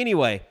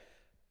 Anyway,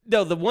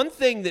 no, the one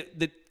thing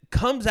that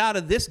comes out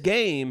of this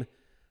game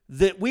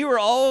that we were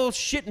all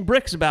shitting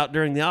bricks about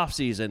during the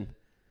offseason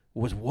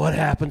was what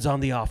happens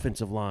on the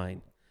offensive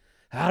line.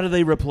 How do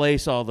they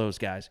replace all those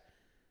guys?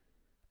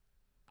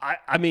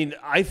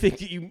 I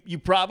think you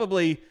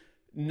probably...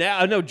 Now,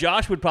 I know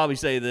Josh would probably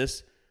say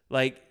this,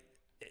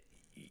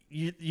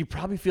 you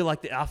probably feel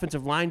like the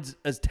offensive line's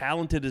as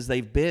talented as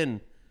they've been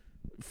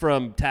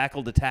from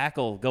tackle to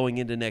tackle going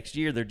into next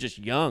year. They're just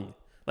young.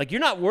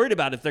 You're not worried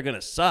about if they're going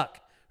to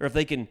suck or if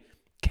they can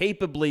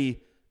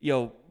capably,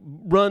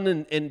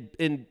 run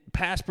and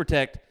pass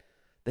protect.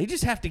 They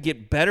just have to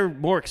get better,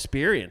 more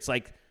experience.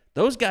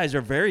 Those guys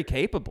are very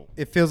capable.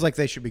 It feels like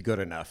they should be good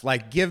enough.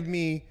 Give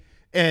me...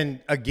 And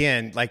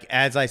again,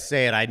 as I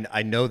say it,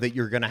 I know that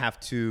you're going to have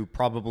to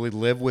probably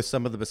live with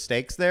some of the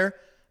mistakes there,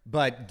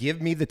 but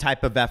give me the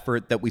type of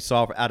effort that we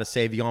saw out of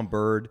Savion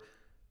Byrd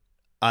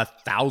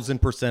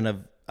 1,000% of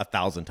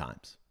 1,000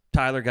 times.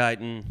 Tyler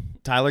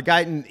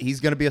Guyton, he's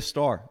going to be a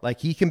star.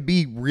 He can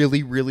be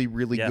really, really,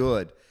 really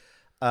good.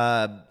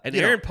 And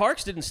Aaron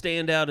Parks didn't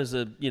stand out as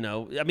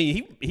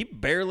he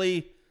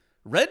barely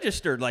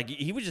registered.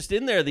 He was just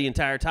in there the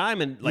entire time,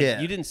 and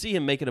you didn't see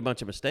him making a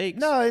bunch of mistakes.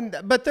 No,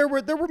 but there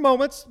were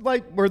moments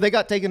where they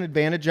got taken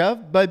advantage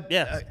of. But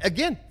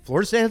again,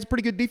 Florida State has a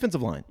pretty good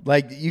defensive line.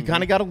 You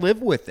kind of got to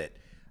live with it.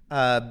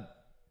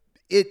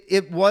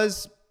 It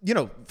was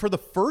for the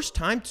first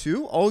time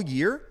too all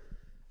year.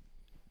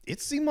 It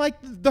seemed like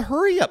the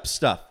hurry up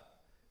stuff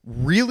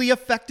really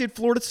affected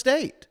Florida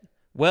State.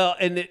 Well,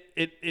 and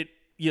it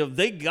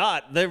they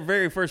got their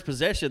very first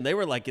possession. They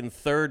were in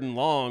 3rd and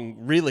long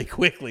really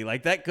quickly.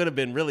 That could have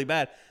been really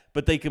bad,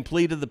 but they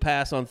completed the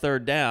pass on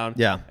 3rd down.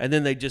 Yeah. And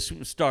then they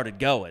just started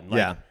going.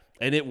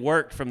 And it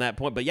worked from that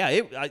point. But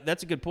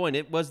that's a good point.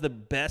 It was the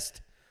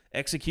best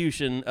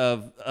execution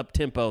of up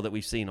tempo that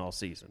we've seen all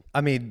season.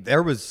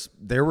 There were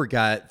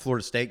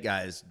Florida State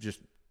guys just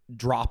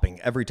dropping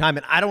every time.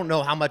 And I don't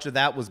know how much of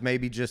that was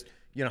maybe just,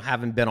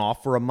 having been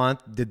off for a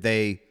month. Did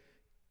they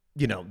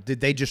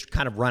just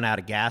kind of run out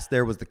of gas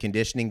there? Was the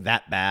conditioning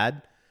that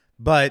bad?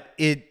 But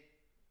it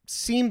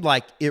seemed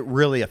like it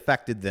really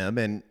affected them,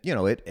 and,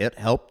 it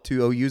helped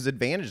to OU's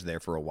advantage there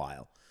for a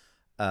while.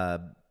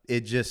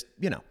 It just,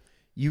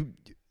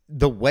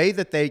 the way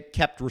that they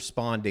kept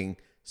responding,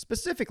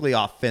 specifically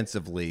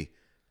offensively,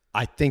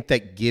 I think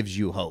that gives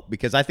you hope,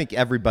 because I think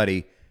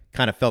everybody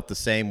kind of felt the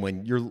same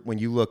when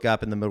you look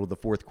up in the middle of the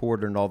fourth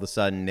quarter and all of a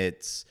sudden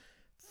it's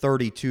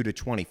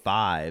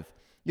 32-25.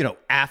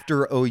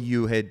 After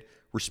OU had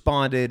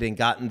responded and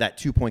gotten that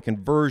 2-point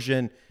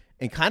conversion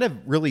and kind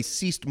of really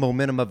ceased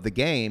momentum of the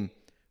game,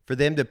 for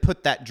them to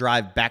put that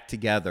drive back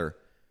together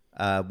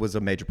was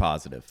a major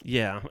positive.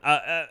 Yeah.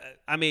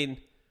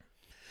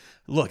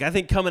 Look, I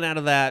think coming out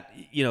of that,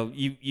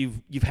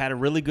 you've had a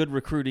really good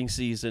recruiting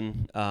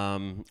season.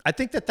 I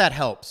think that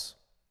helps.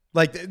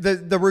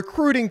 The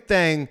recruiting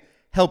thing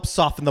help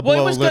soften the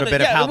blow a little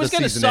bit of how the season ended. It was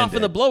going to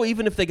soften the blow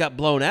even if they got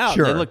blown out.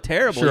 Sure. And they looked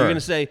terrible. Sure. You're going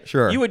to say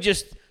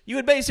you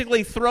would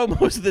basically throw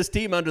most of this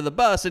team under the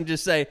bus and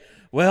just say,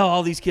 well,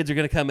 all these kids are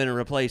going to come in and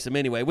replace them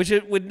anyway, which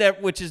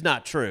is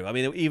not true. I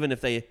mean, even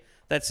if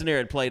that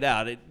scenario had played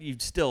out,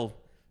 you'd still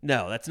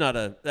no.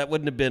 That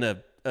wouldn't have been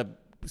a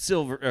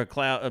silver or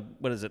cloud.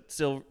 What is it?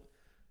 Silver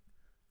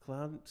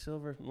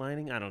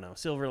lining? I don't know.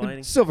 Silver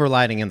lining. Silver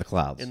lining in the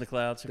clouds. In the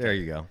clouds. Okay. There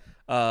you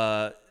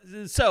go.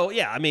 So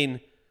yeah, I mean,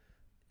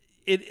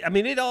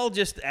 it all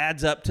just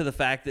adds up to the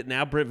fact that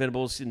now Brent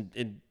Venables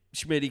and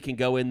Schmitty can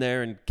go in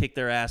there and kick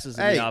their asses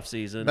in the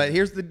offseason. But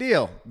here's the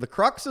deal. The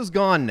crux is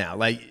gone now.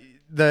 Like,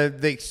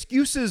 the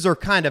excuses are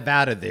kind of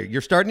out of there.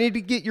 You're starting to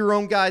get your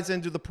own guys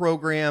into the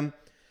program.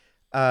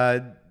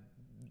 And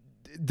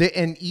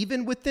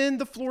even within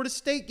the Florida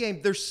State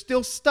game, there's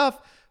still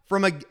stuff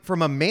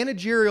from a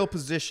managerial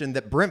position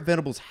that Brent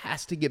Venables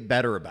has to get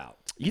better about.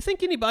 You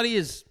think anybody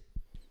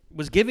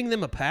was giving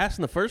them a pass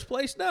in the first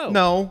place?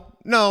 No,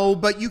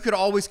 but you could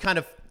always kind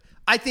of,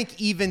 I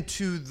think even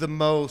to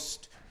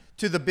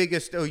the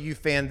biggest OU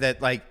fan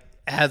that like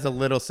has a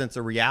little sense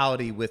of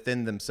reality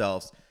within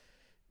themselves,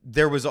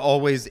 there was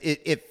always,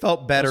 it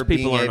felt better. Most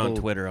people aren't on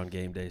Twitter on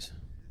game days.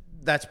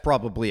 That's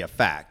probably a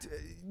fact.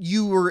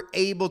 You were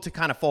able to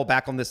kind of fall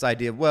back on this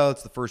idea of, well,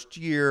 it's the first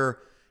year.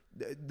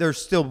 They're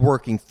still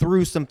working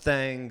through some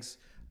things.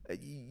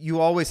 You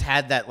always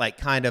had that like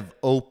kind of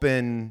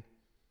open,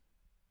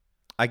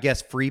 I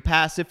guess, free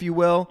pass, if you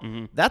will.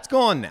 Mm-hmm. That's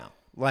gone now.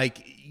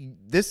 Like,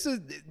 this is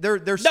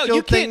there's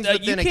still things within a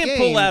game. You can't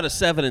pull out a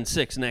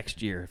 7-6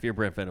 next year if you're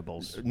Brent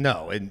Venables.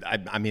 No, and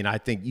I mean, I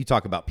think you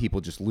talk about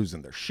people just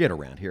losing their shit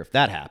around here if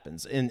that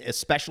happens, and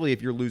especially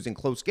if you're losing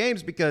close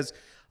games, because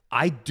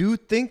I do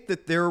think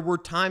that there were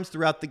times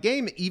throughout the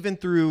game, even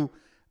through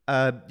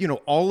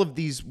all of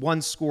these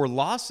one-score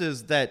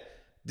losses, that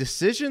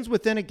decisions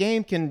within a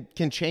game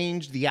can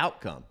change the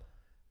outcome,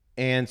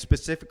 and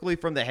specifically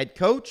from the head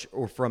coach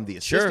or from the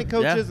assistant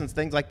coaches and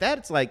things like that.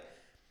 It's like,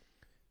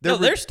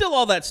 there's still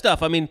all that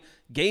stuff. I mean,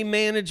 game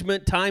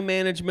management, time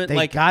management.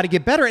 They got to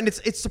get better. And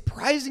it's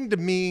surprising to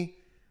me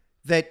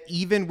that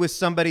even with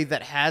somebody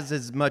that has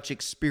as much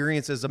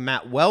experience as a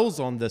Matt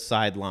Wells on the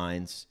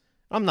sidelines,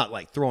 I'm not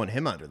like throwing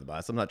him under the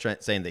bus. I'm not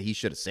saying that he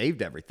should have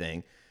saved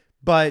everything.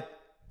 But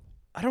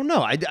I don't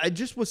know. I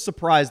just was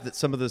surprised that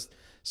some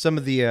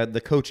of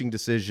the coaching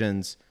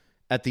decisions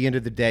at the end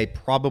of the day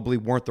probably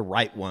weren't the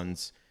right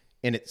ones.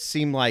 And it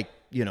seemed like,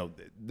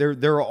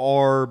 there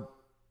are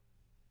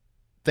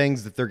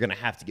things that they're going to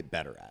have to get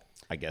better at,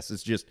 I guess,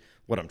 is just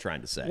what I'm trying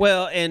to say.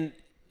 Well, and,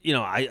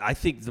 I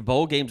think the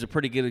bowl game's a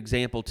pretty good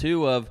example,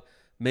 too, of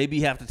maybe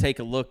you have to take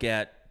a look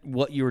at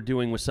what you were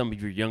doing with some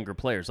of your younger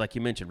players. Like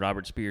you mentioned,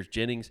 Robert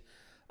Spears-Jennings.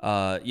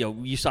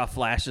 You saw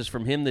flashes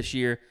from him this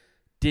year.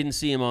 Didn't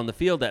see him on the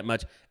field that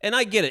much. And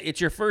I get it.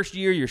 It's your first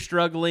year. You're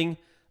struggling.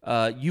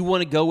 You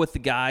want to go with the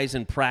guys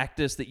in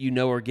practice that you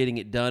know are getting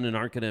it done and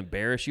aren't going to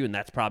embarrass you, and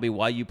that's probably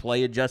why you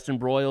play a Justin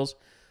Broyles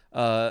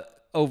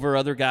over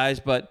other guys.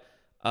 But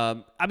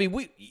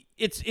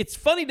it's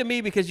funny to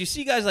me because you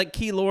see guys like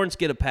Key Lawrence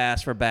get a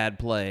pass for bad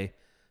play,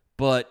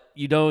 but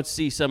you don't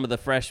see some of the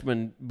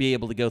freshmen be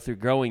able to go through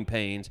growing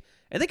pains,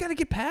 and they got to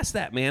get past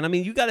that, man. I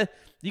mean, you got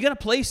to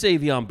play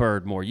Savion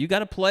Byrd more. You got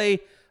to play,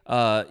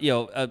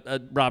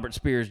 Robert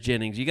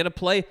Spears-Jennings. You got to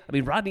play. I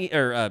mean,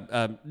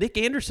 Nick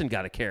Anderson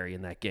got a carry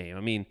in that game.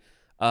 I mean,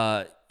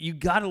 you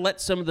got to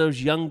let some of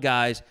those young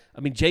guys.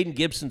 I mean, Jaden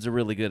Gibson's a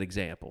really good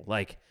example.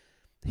 Like,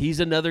 he's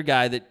another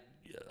guy that.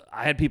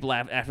 I had people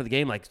after the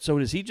game like, so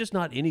is he just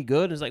not any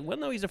good? And it's like, well,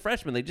 no, he's a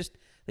freshman.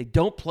 They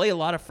don't play a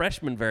lot of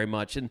freshmen very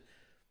much, and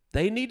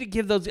they need to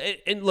give those.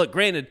 And look,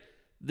 granted,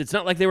 it's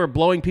not like they were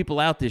blowing people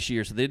out this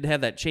year, so they didn't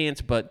have that chance.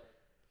 But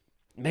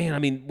man, I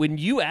mean, when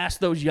you ask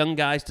those young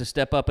guys to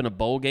step up in a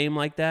bowl game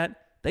like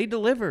that, they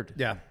delivered.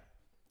 Yeah,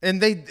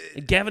 and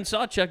Gavin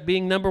Sawchuk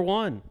being number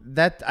one.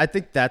 I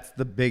think that's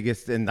the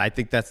biggest, and I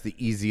think that's the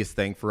easiest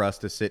thing for us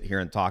to sit here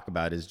and talk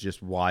about is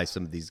just why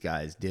some of these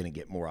guys didn't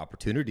get more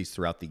opportunities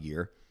throughout the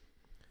year.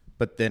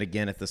 But then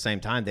again, at the same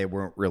time, they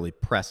weren't really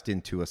pressed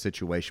into a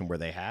situation where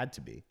they had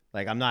to be.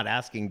 Like, I'm not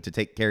asking to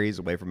take carries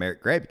away from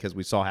Eric Gray because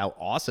we saw how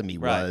awesome he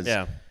was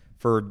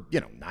for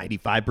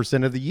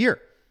 95% of the year.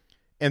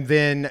 And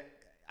then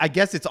I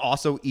guess it's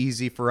also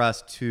easy for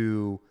us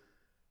to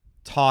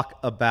talk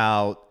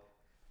about,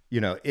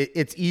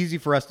 it's easy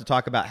for us to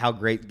talk about how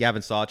great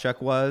Gavin Sawchuk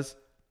was.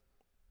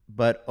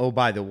 But, oh,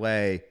 by the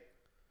way,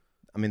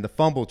 I mean, the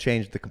fumble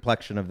changed the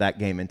complexion of that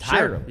game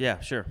entirely. Sure. Yeah,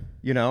 sure.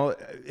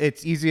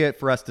 It's easy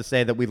for us to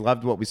say that we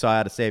loved what we saw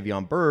out of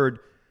Savion Byrd,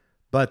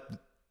 but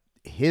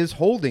his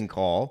holding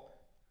call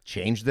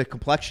changed the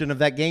complexion of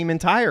that game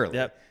entirely.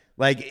 Yep.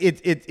 Like,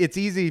 it's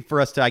easy for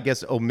us to, I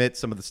guess, omit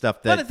some of the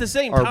stuff that but at the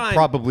same are time,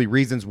 probably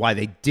reasons why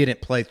they didn't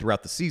play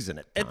throughout the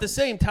season. At the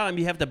same time,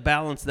 you have to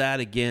balance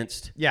that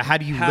against how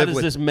does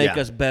this make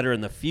us better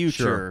in the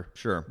future?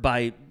 Sure.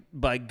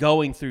 By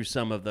going through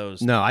some of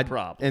those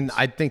problems. And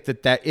I think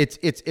that it's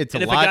and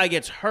a if lot. a guy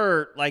gets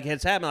hurt, like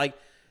it's happened, like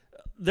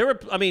there are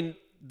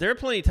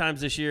plenty of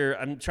times this year.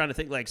 I'm trying to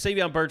think, like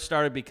Savion Byrd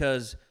started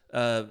because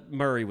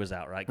Murray was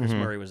out, right? Chris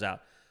Murray was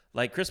out.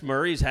 Like Chris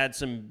Murray's had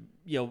some,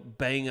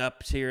 bang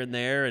ups here and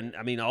there, and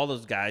I mean all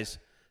those guys.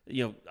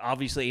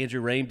 Obviously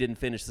Andrew Raym didn't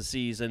finish the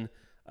season,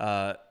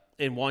 and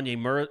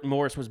Wanye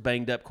Morris was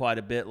banged up quite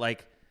a bit.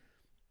 Like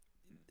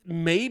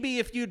maybe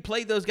if you'd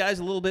played those guys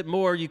a little bit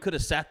more, you could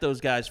have sat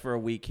those guys for a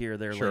week here or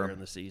there later in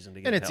the season.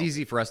 To get and it's help.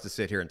 easy for us to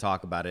sit here and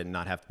talk about it and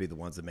not have to be the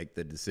ones that make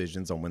the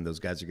decisions on when those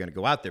guys are going to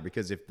go out there.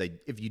 Because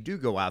if you do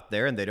go out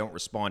there and they don't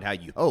respond how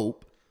you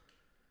hope.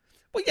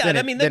 Well, yeah, then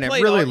I mean, they it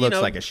played really looks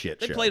like a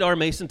shit They show. played R.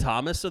 Mason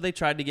Thomas, so they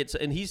tried to get,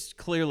 and he's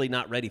clearly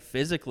not ready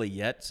physically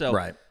yet. So,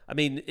 Right. I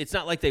mean, it's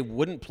not like they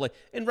wouldn't play.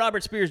 And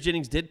Robert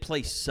Spears-Jennings did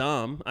play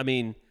some. I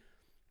mean,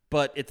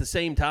 but at the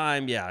same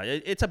time, yeah,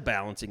 it's a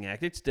balancing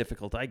act. It's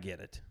difficult. I get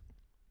it.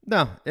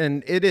 No,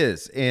 and it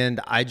is.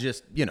 And I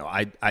just,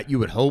 you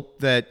would hope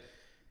that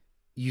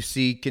you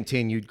see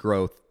continued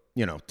growth,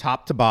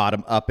 top to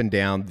bottom, up and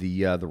down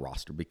the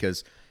roster,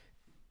 because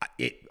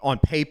on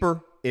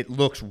paper, it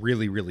looks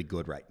really, really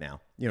good right now.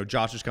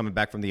 Josh is coming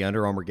back from the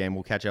Under Armour game.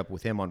 We'll catch up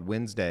with him on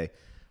Wednesday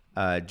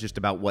just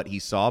about what he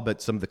saw.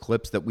 But some of the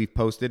clips that we've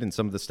posted and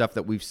some of the stuff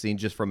that we've seen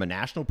just from a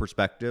national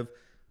perspective,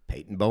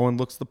 Peyton Bowen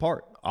looks the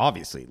part.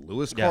 Obviously,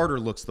 Lewis Carter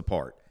looks the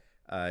part.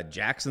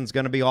 Jackson's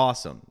going to be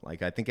awesome.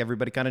 Like, I think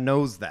everybody kind of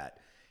knows that.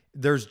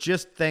 There's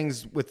just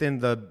things within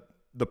the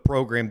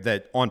program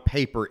that on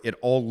paper, it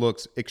all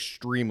looks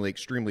extremely,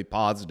 extremely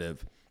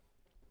positive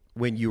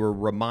when you are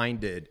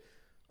reminded,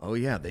 oh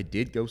yeah, they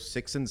did go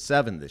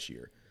 6-7 this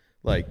year.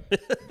 Like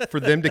for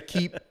them just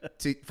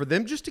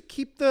to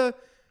keep the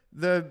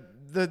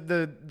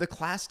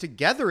class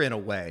together in a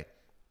way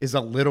is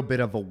a little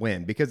bit of a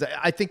win, because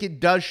I think it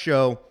does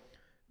show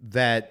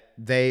that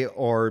they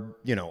are,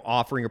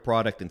 offering a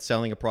product and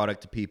selling a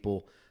product to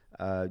people,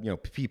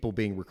 people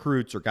being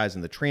recruits or guys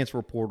in the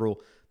transfer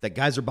portal that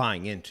guys are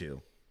buying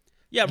into.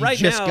 Yeah, you right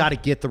now. You just got to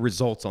get the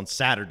results on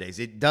Saturdays.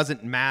 It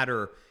doesn't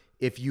matter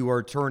if you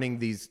are turning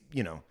these,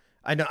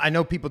 I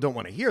know people don't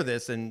want to hear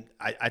this, and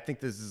I think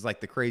this is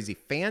like the crazy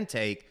fan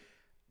take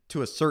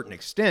to a certain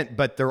extent,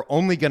 but they're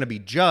only going to be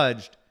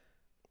judged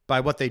by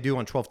what they do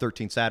on 12,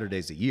 13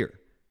 Saturdays a year.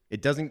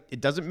 It doesn't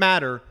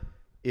matter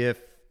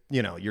if,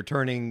 you're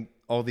turning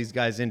all these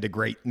guys into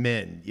great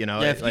men, Yeah,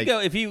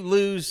 if you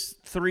lose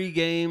 3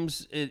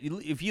 games,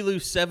 if you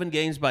lose 7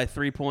 games by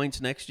 3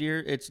 points next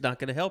year, it's not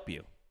going to help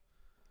you.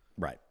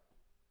 Right.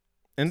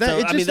 And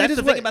that's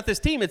the thing about this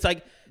team. It's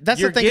like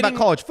that's the thing about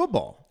college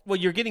football. Well,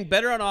 you're getting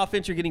better on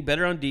offense. You're getting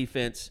better on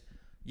defense.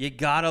 You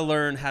got to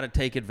learn how to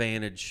take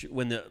advantage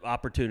when the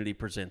opportunity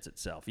presents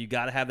itself. You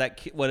got to have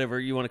that, whatever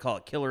you want to call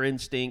it, killer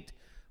instinct,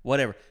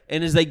 whatever.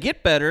 And as they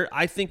get better,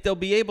 I think they'll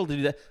be able to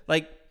do that.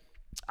 Like,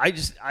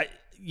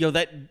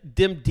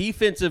 them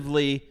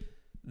defensively,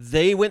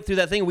 they went through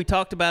that thing. We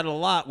talked about it a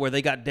lot where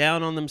they got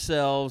down on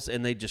themselves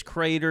and they just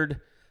cratered.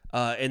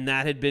 And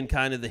that had been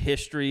kind of the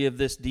history of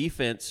this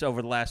defense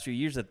over the last few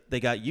years, that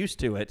they got used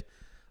to it.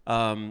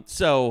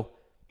 So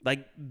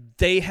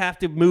they have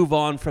to move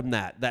on from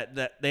that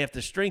they have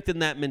to strengthen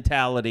that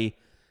mentality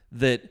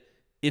that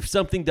if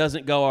something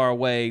doesn't go our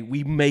way,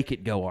 we make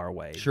it go our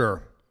way.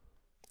 Sure.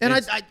 And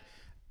I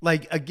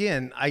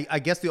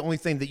guess the only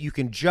thing that you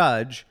can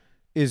judge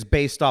is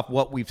based off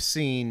what we've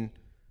seen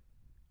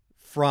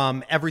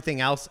from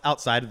everything else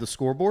outside of the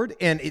scoreboard.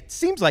 And it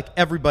seems like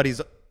everybody's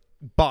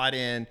bought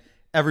in.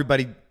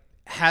 Everybody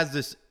has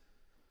this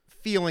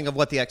feeling of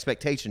what the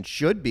expectation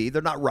should be.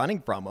 They're not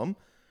running from them.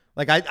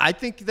 Like, I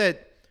think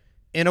that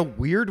in a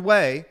weird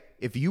way,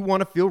 if you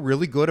want to feel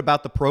really good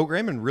about the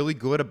program and really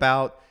good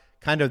about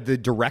kind of the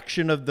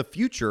direction of the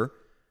future,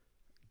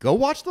 go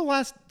watch the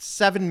last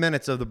 7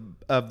 minutes of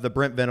the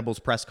Brent Venables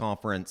press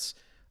conference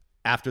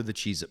after the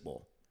Cheez-It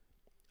Bowl.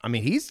 I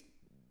mean,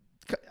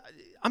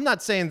 I'm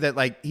not saying that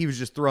like he was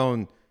just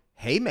throwing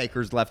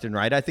haymakers left and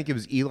right. I think it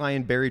was Eli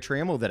and Barry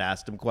Trammell that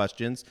asked him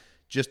questions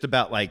just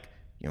about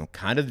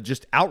kind of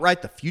just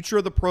outright the future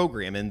of the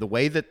program and the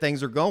way that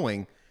things are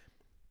going.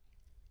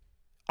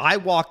 I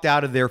walked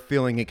out of there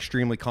feeling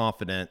extremely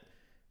confident.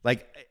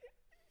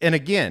 And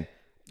again,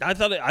 I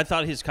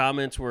thought his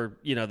comments were,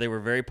 they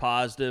were very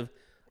positive,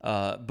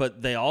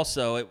 but they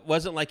also, it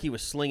wasn't like he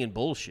was slinging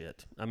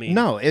bullshit. I mean,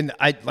 no, and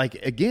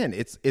again,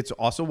 it's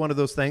also one of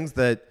those things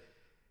that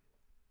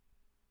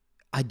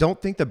I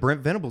don't think that Brent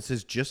Venables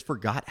has just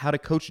forgot how to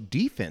coach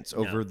defense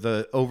over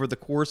the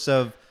course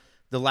of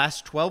the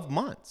last 12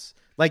 months.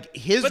 Like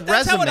his resume. But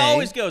that's how it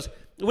always goes.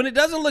 When it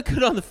doesn't look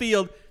good on the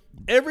field,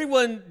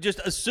 everyone just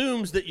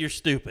assumes that you're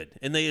stupid,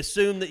 and they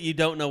assume that you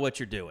don't know what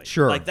you're doing.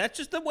 Sure. Like that's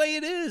just the way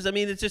it is. I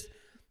mean, it's just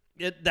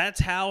that's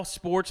how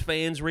sports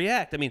fans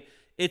react. I mean,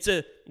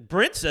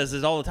 Brent says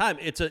this all the time.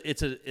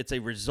 It's a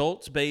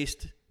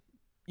results-based,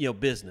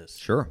 business.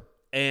 Sure.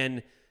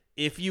 And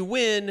if you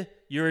win,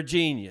 you're a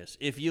genius.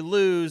 If you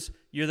lose,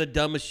 you're the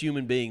dumbest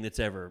human being that's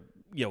ever,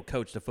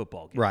 coached a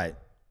football game. Right.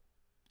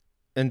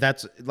 And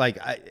that's like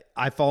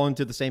I fall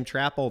into the same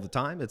trap all the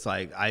time. It's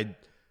like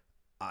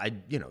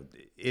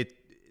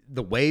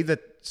the way that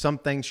some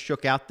things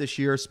shook out this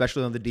year,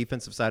 especially on the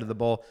defensive side of the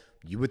ball,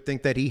 you would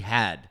think that he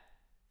had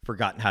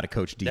forgotten how to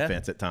coach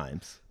defense at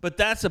times. But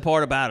that's the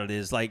part about it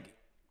is like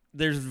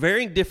there's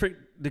varying different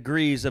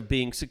degrees of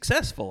being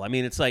successful. I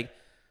mean, it's like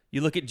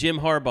you look at Jim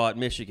Harbaugh at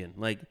Michigan,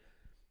 like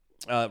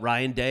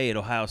Ryan Day at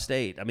Ohio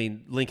State. I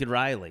mean, Lincoln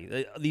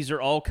Riley. These are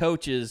all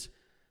coaches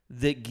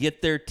that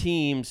get their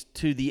teams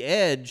to the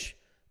edge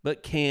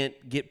but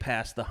can't get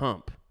past the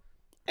hump.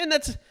 And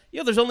that's,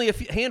 there's only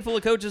a handful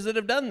of coaches that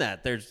have done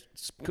that. There's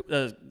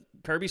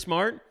Kirby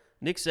Smart,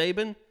 Nick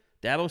Saban,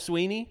 Dabo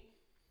Swinney,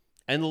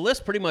 and the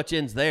list pretty much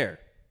ends there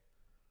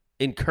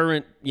in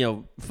current,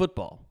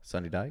 football.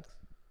 Sonny Dykes,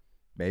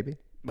 maybe.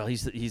 Well,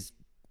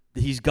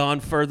 he's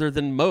gone further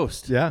than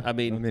most. Yeah. I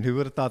mean, who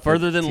would have thought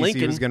further that than TCU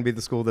Lincoln was going to be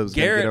the school that was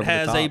going to get Garrett over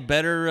has the top? a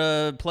better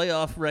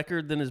playoff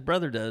record than his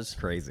brother does.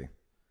 Crazy.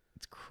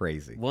 It's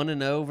crazy.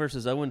 1-0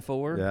 versus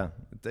 0-4. Yeah,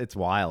 it's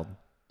wild.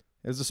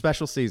 It was a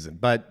special season,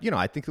 but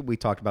I think that we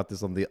talked about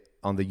this on the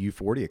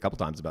U40 a couple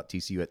times about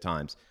TCU at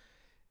times.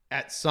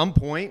 At some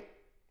point,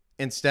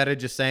 instead of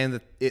just saying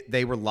that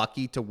they were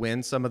lucky to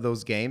win some of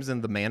those games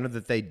in the manner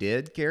that they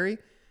did, Gary,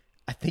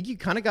 I think you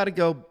kind of got to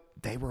go,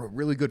 they were a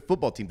really good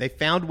football team. They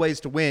found ways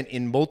to win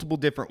in multiple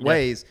different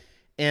ways,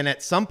 and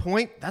at some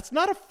point, that's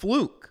not a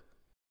fluke.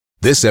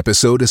 This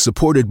episode is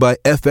supported by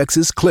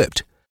FX's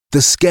Clipped,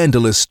 the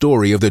scandalous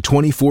story of the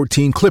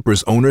 2014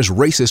 Clippers owner's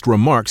racist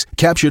remarks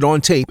captured on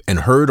tape and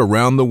heard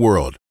around the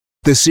world.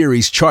 The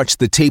series charts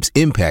the tape's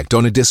impact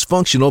on a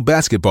dysfunctional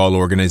basketball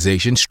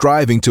organization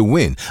striving to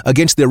win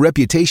against their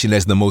reputation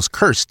as the most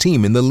cursed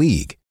team in the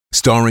league.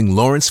 Starring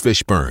Lawrence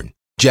Fishburne,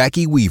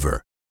 Jackie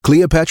Weaver,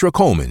 Cleopatra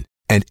Coleman,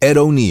 and Ed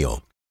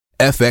O'Neill.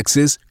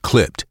 FX's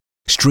Clipped,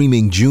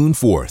 streaming June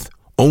 4th,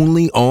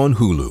 only on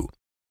Hulu.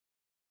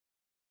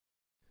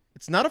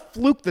 It's not a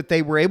fluke that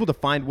they were able to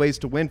find ways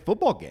to win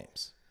football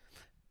games.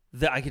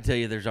 I can tell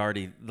you there's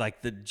already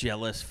like the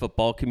jealous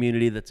football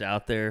community that's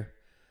out there.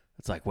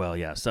 It's like, well,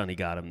 yeah, Sonny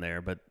got him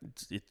there, but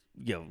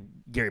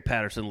Gary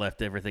Patterson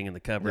left everything in the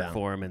cupboard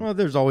for him. And well,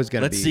 there's always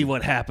going to be. Let's see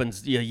what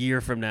happens a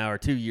year from now or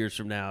 2 years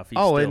from now. If he's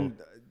and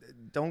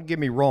don't get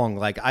me wrong.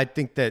 Like, I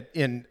think that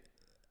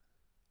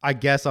I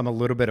guess I'm a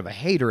little bit of a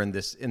hater in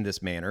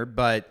this manner,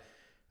 but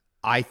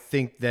I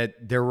think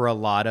that there were a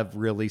lot of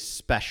really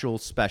special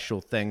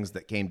things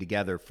that came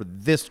together for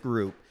this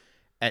group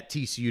at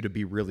TCU to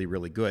be really,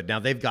 really good. Now,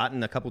 they've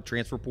gotten a couple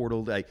transfer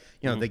portal. They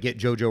get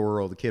JoJo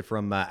Earl, the kid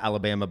from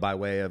Alabama by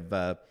way of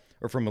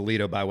or from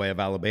Alito by way of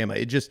Alabama.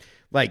 It just,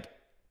 let's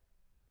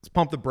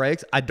pump the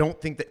brakes. I don't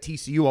think that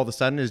TCU all of a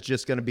sudden is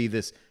just going to be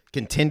this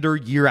contender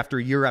year after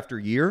year after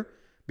year,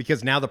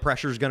 because now the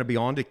pressure is going to be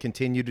on to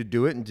continue to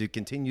do it and to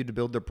continue to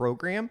build their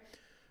program.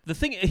 The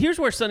thing, here's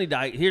where Sonny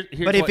Dykes.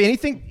 But if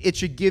anything, it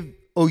should give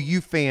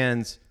OU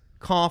fans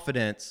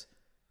confidence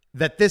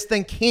that this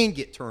thing can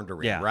get turned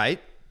around, right?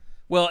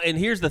 Well, and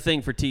here's the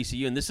thing for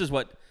TCU, and this is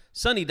what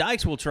Sonny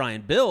Dykes will try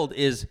and build,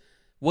 is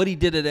what he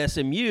did at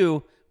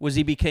SMU was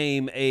he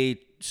became a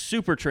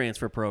super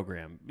transfer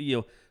program.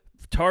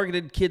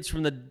 Targeted kids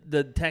from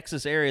the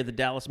Texas area, the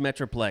Dallas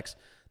Metroplex,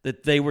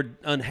 that they were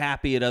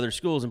unhappy at other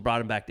schools and brought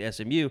them back to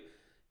SMU.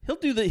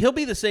 He'll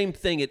be the same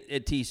thing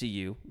at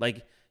TCU.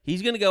 Like,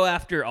 he's going to go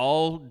after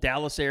all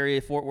Dallas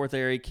area, Fort Worth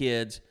area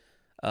kids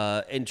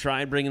and try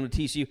and bring them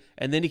to TCU.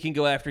 And then he can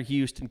go after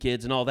Houston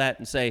kids and all that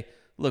and say,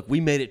 look,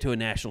 we made it to a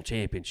national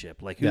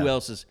championship. Like, who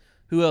else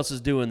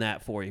is doing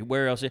that for you?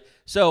 Where else?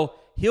 So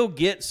he'll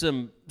get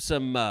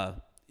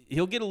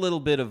he'll get a little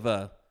bit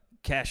of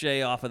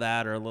cachet off of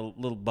that, or a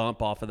little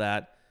bump off of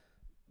that.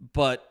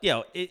 But,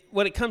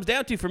 what it comes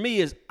down to for me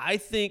is I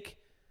think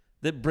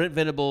that Brent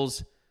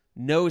Venables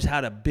knows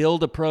how to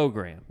build a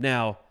program.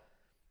 Now,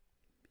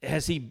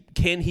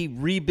 can he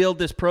rebuild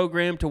this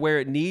program to where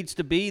it needs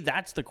to be?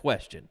 That's the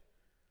question.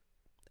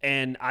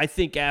 And I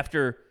think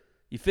after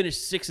you finish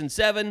 6 and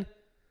 7,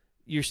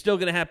 you're still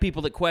going to have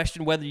people that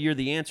question whether you're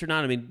the answer or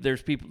not. I mean,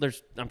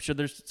 I'm sure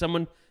there's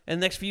someone in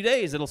the next few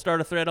days that'll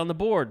start a thread on the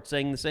board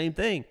saying the same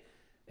thing.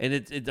 And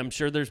I'm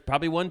sure there's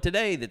probably one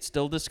today that's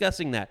still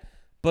discussing that.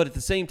 But at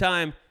the same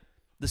time,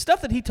 the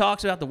stuff that he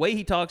talks about, the way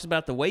he talks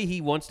about, the way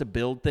he wants to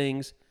build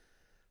things,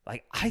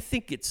 I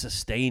think it's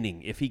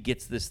sustaining if he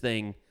gets this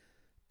thing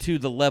to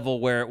the level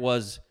where it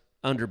was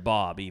under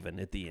Bob, even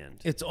at the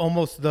end. It's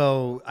almost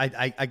though,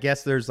 I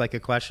guess there's a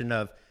question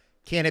of,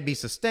 can it be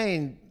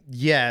sustained?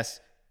 Yes.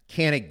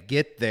 Can it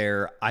get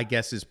there? I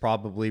guess is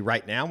probably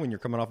right now, when you're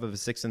coming off of a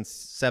 6 and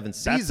 7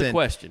 season. That's the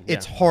question.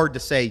 It's hard to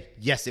say,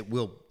 yes, it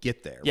will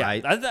get there,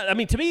 right? I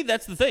mean, to me,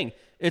 that's the thing.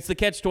 It's the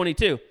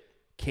catch-22.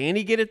 Can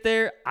he get it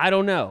there? I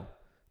don't know.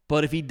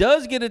 But if he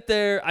does get it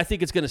there, I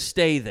think it's going to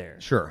stay there.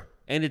 Sure.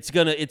 And it's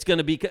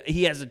gonna be,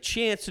 he has a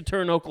chance to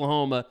turn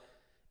Oklahoma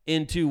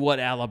into what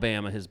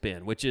Alabama has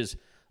been, which is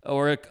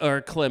or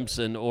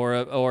Clemson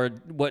or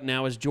what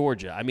now is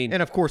Georgia. I mean,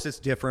 and of course it's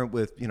different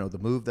with the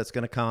move that's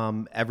going to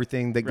come,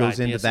 everything that goes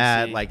into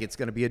that. It's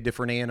going to be a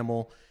different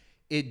animal.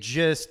 It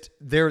just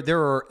there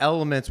are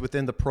elements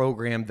within the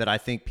program that I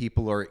think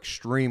people are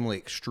extremely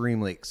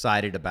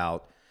excited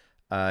about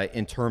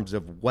in terms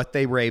of what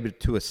they were able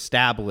to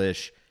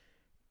establish.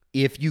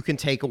 If you can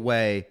take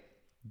away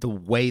the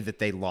way that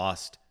they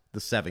lost the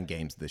 7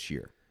 games this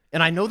year.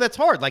 And I know that's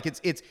hard. Like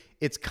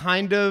it's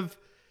kind of,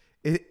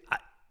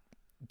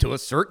 to a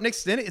certain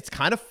extent, it's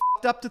kind of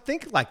fucked up to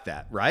think like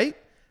that, right?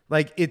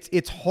 Like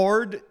it's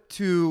hard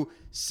to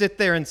sit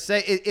there and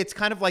say it's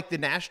kind of like the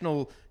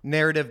national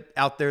narrative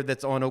out there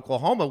that's on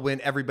Oklahoma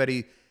when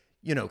everybody,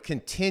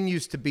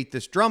 continues to beat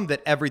this drum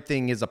that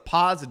everything is a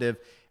positive,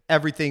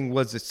 everything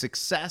was a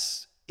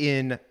success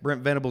in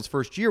Brent Venables'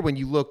 first year. When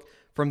you look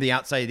from the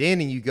outside in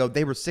and you go,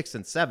 they were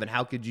 6-7.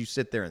 How could you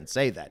sit there and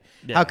say that?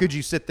 Yeah. How could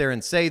you sit there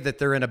and say that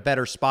they're in a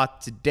better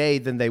spot today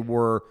than they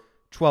were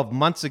 12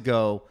 months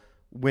ago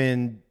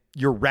when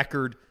your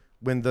record,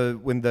 when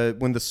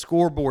the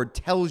scoreboard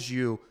tells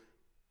you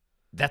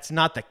that's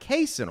not the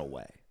case in a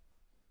way?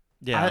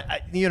 Yeah.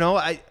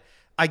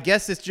 I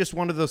guess it's just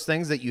one of those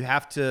things that you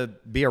have to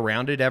be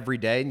around it every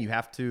day and you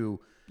have to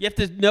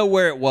know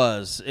where it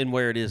was and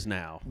where it is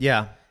now.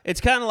 Yeah.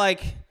 It's kind of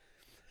like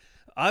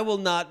I will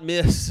not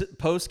miss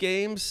post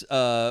games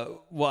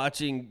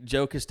watching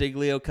Joe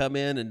Castiglio come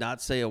in and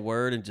not say a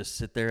word and just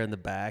sit there in the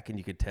back, and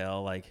you could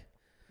tell, like,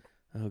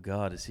 oh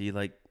God, is he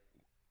like,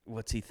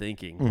 what's he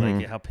thinking? Mm-hmm.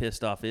 Like, how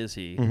pissed off is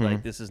he? Mm-hmm.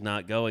 Like, this is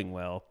not going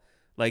well.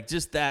 Like,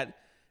 just that.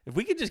 If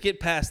we could just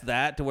get past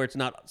that to where it's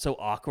not so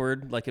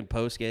awkward, like in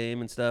post game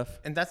and stuff.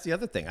 And that's the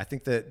other thing. I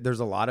think that there's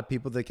a lot of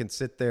people that can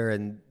sit there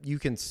and you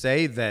can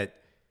say that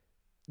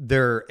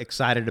they're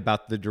excited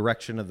about the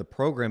direction of the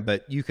program,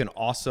 but you can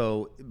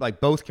also, like,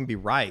 both can be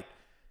right,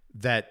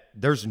 that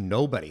there's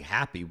nobody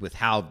happy with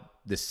how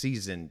the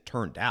season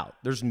turned out.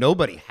 There's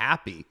nobody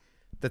happy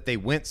that they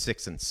went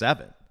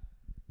 6-7.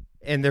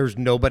 And there's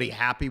nobody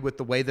happy with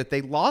the way that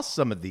they lost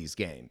some of these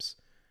games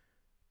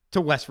to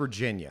West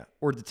Virginia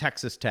or to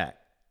Texas Tech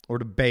or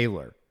to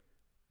Baylor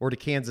or to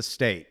Kansas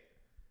State.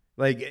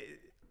 Like,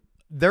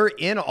 they're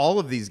in all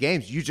of these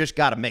games. You just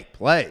got to make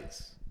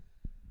plays.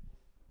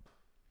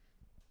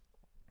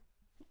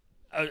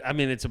 I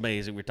mean, it's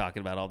amazing we're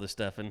talking about all this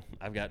stuff, and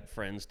I've got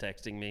friends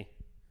texting me.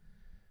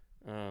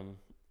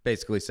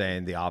 Basically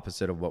saying the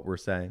opposite of what we're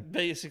saying.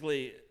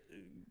 Basically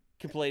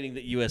complaining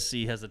that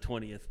USC has the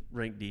 20th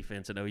ranked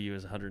defense and OU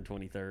is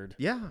 123rd.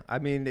 Yeah, I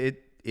mean,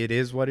 it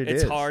is what it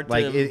is. It's hard to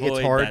avoid it's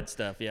hard. That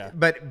stuff, yeah.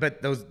 But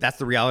that's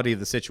the reality of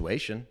the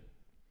situation.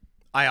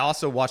 I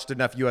also watched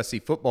enough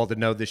USC football to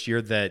know this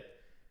year that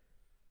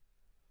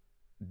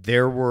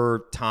there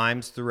were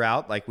times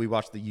throughout, like we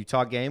watched the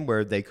Utah game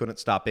where they couldn't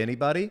stop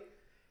anybody.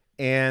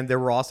 And there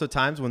were also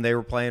times when they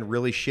were playing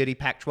really shitty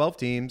Pac-12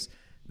 teams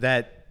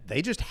that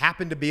they just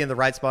happened to be in the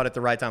right spot at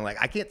the right time. Like,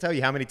 I can't tell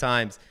you how many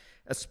times,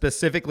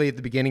 specifically at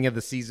the beginning of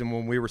the season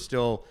when we were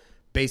still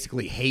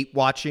basically hate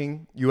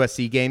watching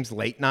USC games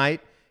late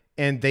night,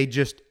 and they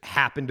just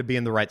happened to be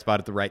in the right spot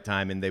at the right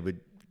time, and they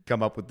would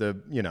come up with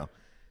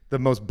the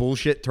most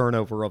bullshit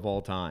turnover of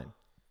all time.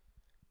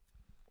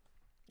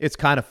 It's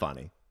kind of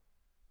funny.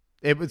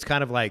 It was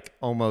kind of like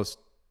almost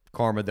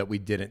karma that we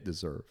didn't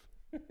deserve.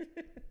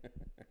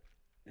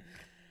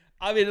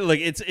 I mean, look,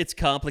 it's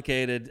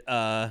complicated.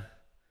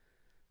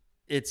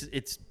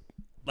 It's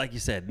like you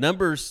said,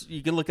 numbers.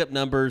 You can look up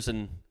numbers,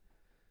 and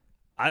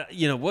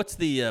what's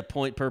the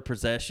point per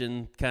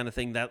possession kind of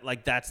thing?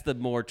 That's the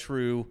more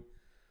true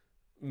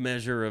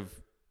measure of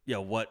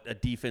what a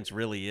defense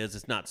really is.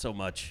 It's not so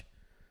much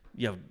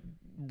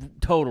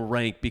total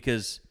rank,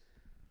 because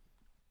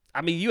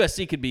I mean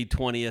USC could be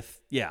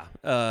 20th. Yeah.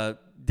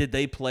 Did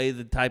they play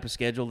the type of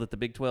schedule that the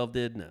Big 12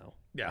 did? No.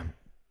 Yeah.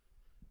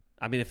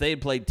 I mean, if they had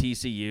played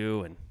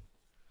TCU and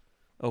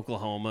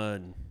Oklahoma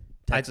and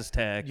Texas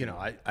Tech.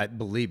 I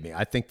believe me,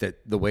 I think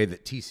that the way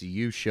that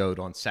TCU showed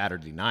on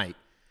Saturday night,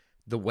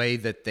 the way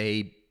that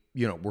they,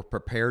 were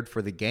prepared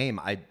for the game,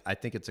 I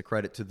think it's a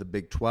credit to the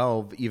Big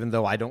 12, even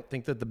though I don't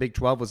think that the Big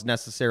 12 was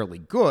necessarily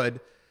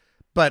good,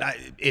 but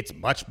it's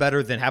much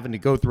better than having to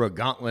go through a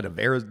gauntlet of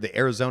the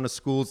Arizona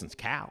schools and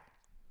Cal.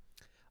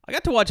 I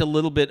got to watch a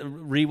little bit,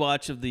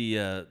 rewatch of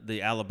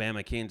the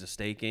Alabama-Kansas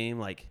State game.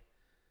 Like,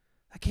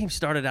 that game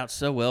started out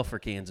so well for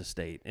Kansas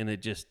State, and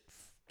it just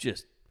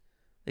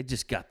they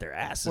just got their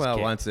asses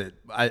kicked.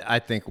 I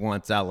think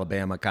once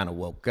Alabama kind of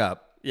woke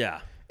up. Yeah.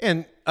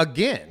 And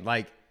again,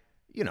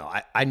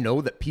 I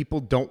know that people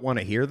don't want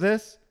to hear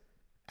this.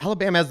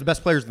 Alabama has the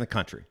best players in the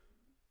country.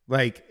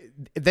 Like,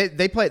 they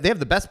have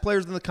the best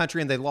players in the country,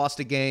 and they lost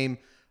a game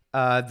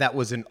that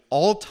was an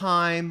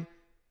all-time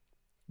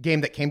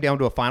game that came down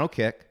to a final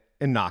kick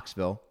in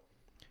Knoxville.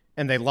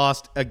 And they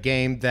lost a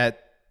game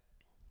that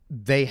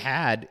they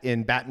had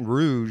in Baton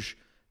Rouge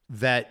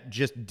that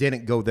just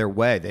didn't go their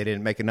way. They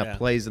didn't make enough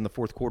plays in the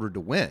fourth quarter to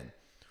win.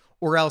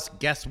 Or else,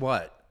 guess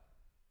what?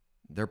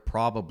 They're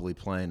probably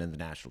playing in the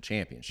national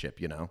championship,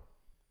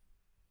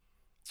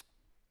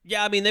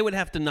 Yeah, I mean, they would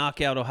have to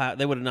knock out Ohio.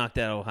 They would have knocked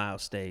out Ohio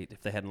State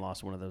if they hadn't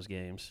lost one of those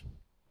games.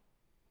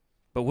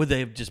 But would they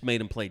have just made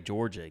them play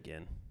Georgia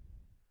again?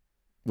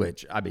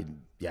 Which, I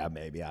mean, yeah,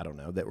 maybe. I don't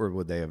know. Or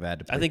would they have had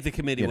to play, I think the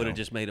committee would have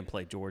just made them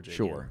play Georgia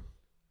again. Sure.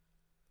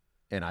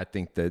 And I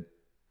think that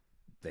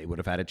they would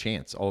have had a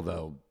chance.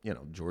 Although,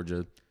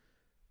 Georgia.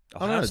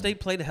 Ohio State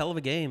played a hell of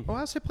a game.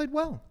 Ohio State played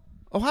well.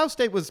 Ohio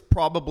State was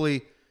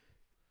probably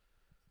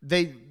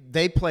they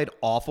played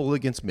awful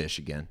against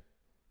Michigan.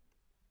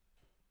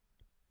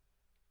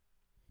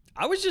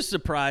 I was just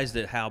surprised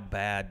at how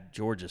bad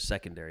Georgia's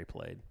secondary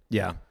played.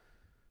 Yeah.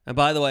 And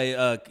by the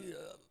way,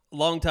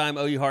 longtime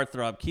OU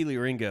heartthrob, Keely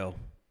Ringo.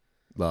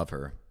 Love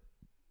her.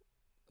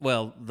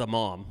 Well, the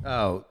mom.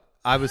 Oh,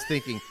 I was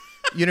thinking,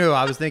 you know who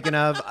I was thinking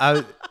of?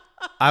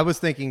 I was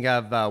thinking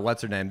of,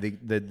 what's her name?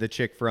 The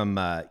chick from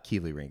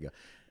Keely Ringo.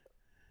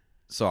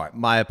 Sorry,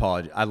 my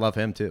apology. I love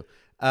him too.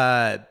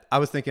 I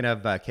was thinking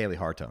of Kaylee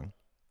Hartung.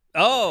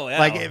 Oh, yeah.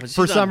 Like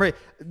for some reason,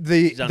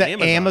 the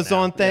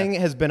Amazon thing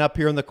has been up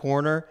here in the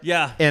corner.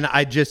 Yeah. And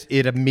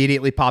it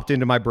immediately popped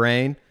into my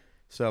brain.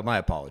 So my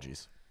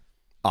apologies.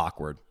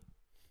 Awkward.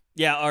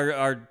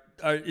 Yeah,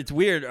 it's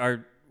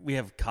weird. We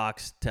have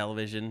Cox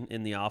Television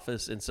in the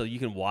office, and so you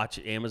can watch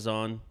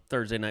Amazon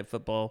Thursday Night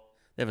Football.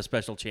 They have a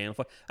special channel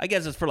for. I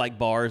guess it's for like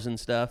bars and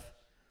stuff.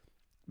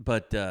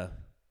 But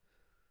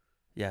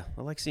yeah,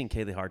 I like seeing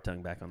Kaylee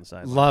Hartung back on the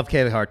sideline. Love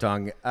Kaylee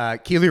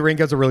Hartung. Keely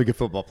Ringo's a really good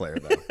football player,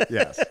 though.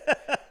 Yes.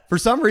 For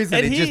some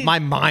reason, my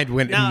mind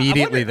went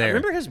immediately there. I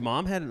remember his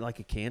mom had like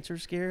a cancer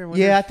scare.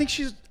 Yeah, I think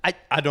she's.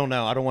 I don't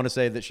know. I don't want to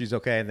say that she's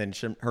okay and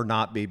then her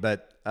not be,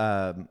 but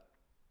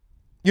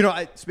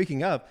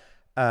speaking of.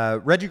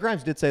 Reggie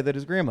Grimes did say that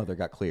his grandmother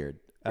got cleared.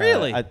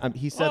 Really?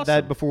 He said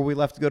that before we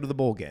left to go to the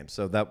bowl game.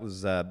 So that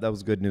was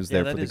good news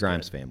there for the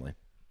Grimes family.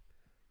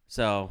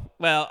 So,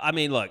 well, I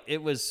mean, look,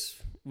 it was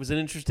an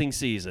interesting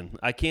season.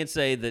 I can't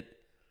say that.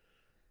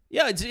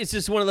 Yeah, it's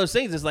just one of those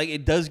things. It's like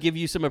it does give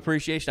you some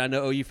appreciation. I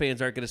know OU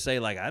fans aren't going to say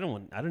like I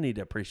don't need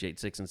to appreciate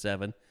 6 and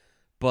 7,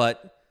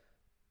 but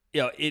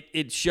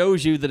it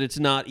shows you that it's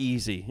not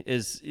easy.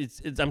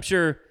 I'm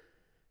sure.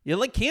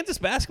 Like Kansas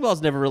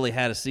basketball's never really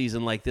had a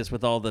season like this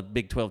with all the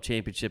Big 12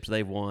 championships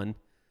they've won.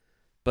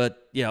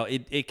 But,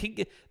 it can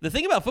get, the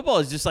thing about football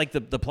is just like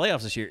the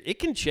playoffs this year. It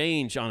can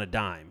change on a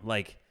dime.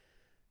 Like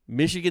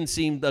Michigan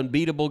seemed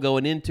unbeatable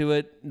going into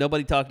it.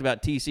 Nobody talked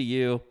about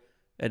TCU,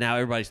 and now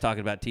everybody's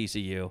talking about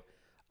TCU.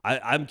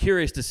 I'm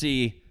curious to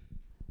see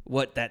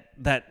what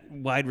that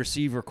wide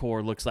receiver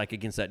core looks like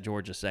against that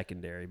Georgia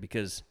secondary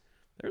because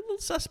they're a little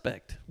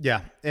suspect.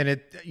 Yeah,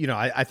 and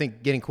I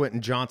think getting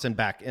Quentin Johnson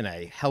back in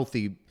a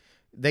healthy,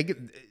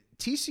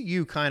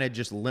 TCU kind of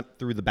just limped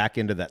through the back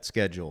end of that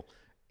schedule,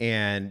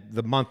 and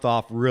the month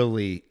off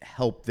really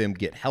helped them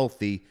get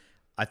healthy.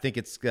 I think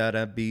it's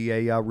gonna be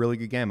a really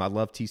good game. I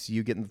love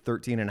TCU getting the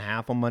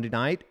 13.5 on Monday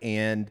night,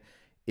 and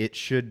it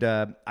should.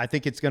 I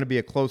think it's going to be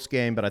a close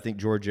game, but I think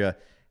Georgia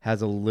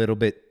has a little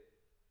bit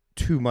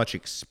too much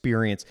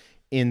experience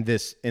in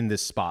this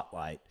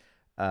spotlight.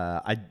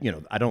 I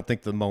don't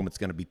think the moment's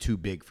going to be too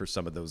big for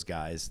some of those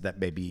guys that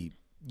maybe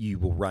you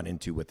will run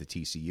into with the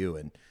TCU.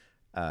 And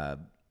I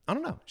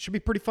don't know. Should be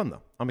pretty fun,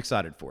 though. I'm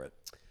excited for it.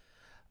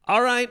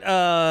 All right.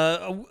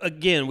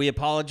 Again, we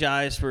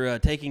apologize for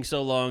taking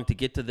so long to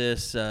get to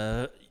this.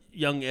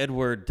 Young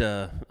Edward,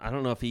 I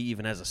don't know if he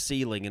even has a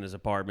ceiling in his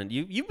apartment.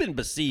 You've been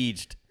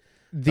besieged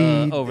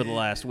over the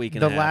last week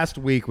and a half. The last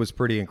week was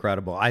pretty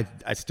incredible. I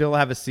still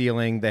have a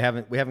ceiling.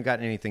 We haven't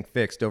gotten anything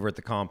fixed over at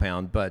the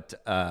compound, but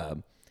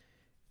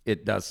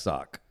it does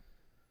suck.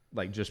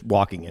 Like just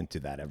walking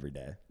into that every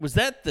day. Was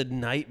that the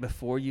night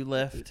before you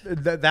left?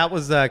 That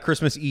was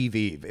Christmas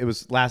Eve. It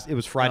was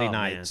Friday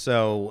night. Man.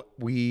 So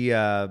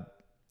we're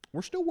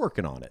still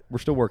working on it.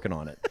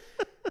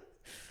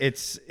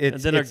 It's and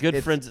then our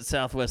good friends at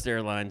Southwest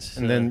Airlines.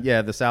 And then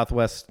the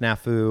Southwest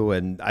snafu,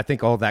 and I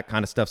think all that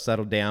kind of stuff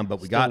settled down.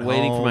 But we got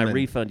waiting home for my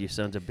refund, you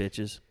sons of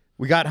bitches.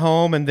 We got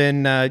home and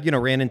then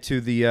ran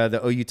into the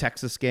OU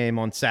Texas game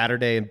on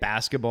Saturday in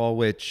basketball,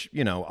 which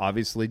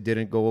obviously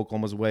didn't go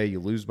Oklahoma's way.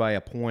 You lose by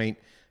a point.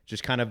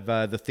 Just kind of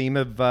the theme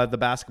of the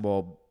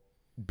basketball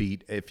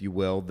beat, if you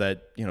will,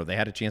 that they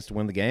had a chance to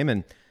win the game.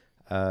 And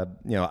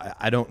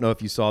I don't know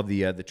if you saw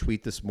the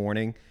tweet this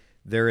morning.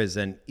 There is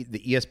the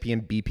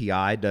ESPN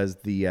BPI does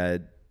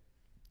the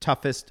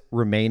toughest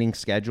remaining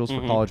schedules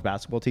for college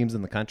basketball teams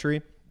in the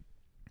country.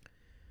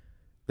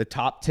 The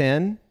top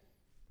 10: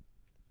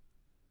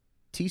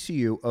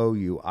 TCU,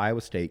 OU,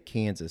 Iowa State,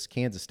 Kansas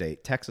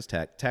State, Texas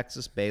Tech,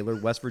 Texas,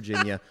 Baylor, West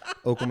Virginia,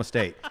 Oklahoma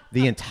State.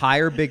 The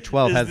entire Big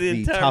 12 has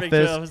the toughest.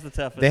 Big 12 is the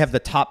toughest. They have the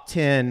top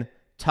 10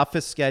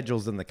 toughest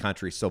schedules in the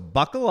country. So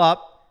buckle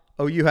up.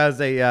 OU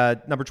has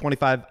a number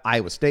 25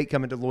 Iowa State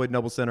coming to Lloyd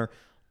Noble Center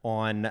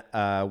on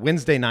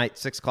Wednesday night,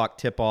 6 o'clock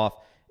tip-off.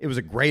 It was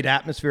a great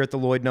atmosphere at the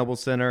Lloyd Noble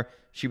Center.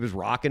 She was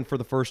rocking for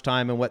the first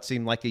time in what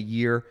seemed like a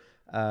year,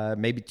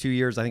 maybe 2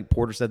 years. I think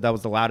Porter said that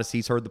was the loudest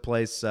he's heard the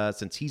place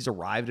since he's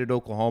arrived at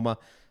Oklahoma.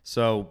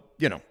 So,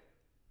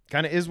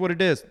 kind of is what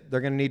it is.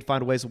 They're going to need to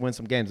find ways to win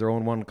some games. They're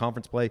 0-1 in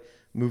conference play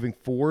moving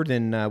forward,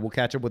 and we'll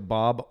catch up with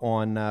Bob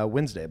on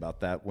Wednesday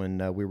about that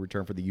when we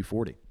return for the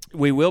U40.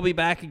 We will be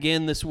back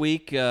again this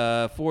week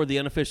for the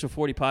Unofficial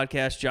 40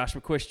 podcast. Josh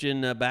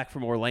McCuistion back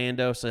from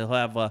Orlando, so he'll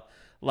have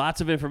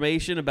lots of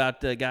information about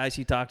guys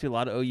he talked to, a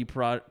lot of OU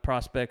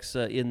prospects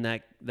in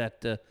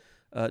that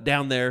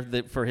down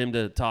there for him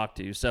to talk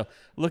to. So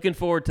looking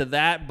forward to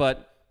that.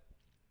 But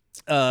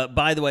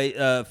by the way,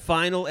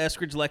 final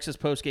Eskridge Lexus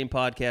postgame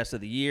podcast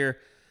of the year.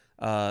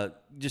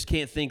 Just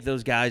can't thank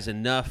those guys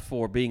enough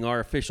for being our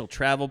official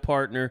travel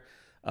partner.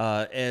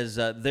 as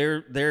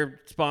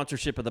their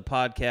sponsorship of the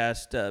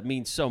podcast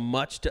means so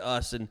much to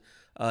us and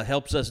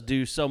helps us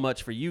do so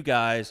much for you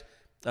guys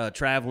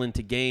traveling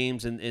to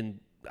games. And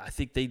I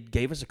think they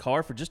gave us a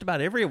car for just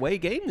about every away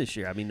game this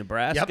year. I mean,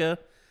 Nebraska,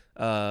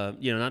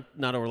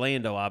 not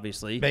Orlando,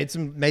 obviously. Made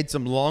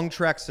some long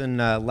treks in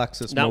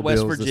Lexus Not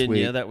mobiles West Virginia.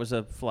 this week. That was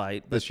a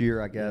flight. This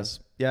year, I guess.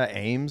 Yeah,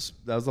 Ames.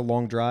 That was a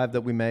long drive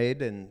that we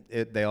made, and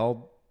it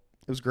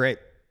was great.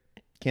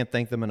 Can't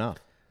thank them enough.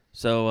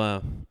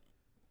 So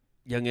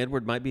young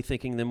Edward might be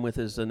thanking them with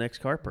his next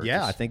car purchase.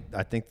 Yeah, I think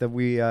that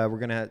we're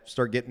gonna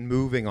start getting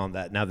moving on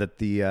that now that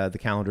the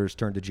calendar's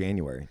turned to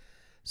January.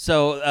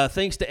 So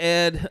thanks to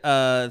Ed,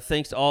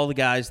 thanks to all the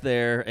guys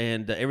there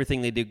and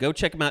everything they do. Go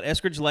check them out,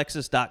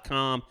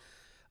 EskridgeLexus.com.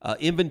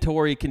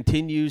 Inventory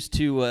continues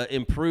to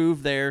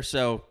improve there,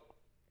 so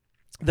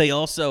they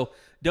also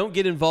don't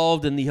get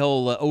involved in the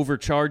whole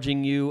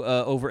overcharging you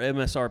over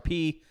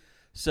MSRP.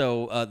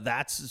 So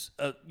that's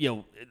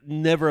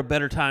never a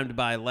better time to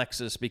buy a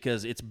Lexus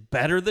because it's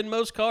better than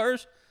most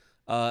cars,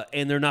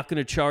 and they're not going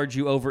to charge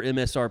you over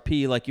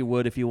MSRP like you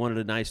would if you wanted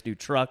a nice new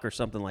truck or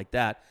something like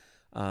that.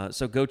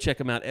 So go check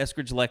them out,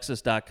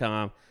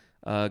 EskridgeLexus.com.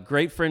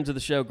 Great friends of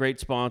the show, great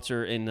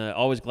sponsor, and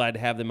always glad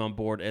to have them on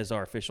board as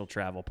our official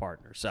travel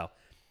partner. So,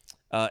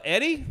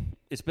 Eddie,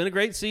 it's been a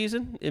great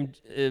season.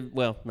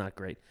 Well, not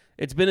great.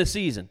 It's been a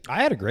season.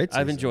 I had a great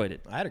season. I've enjoyed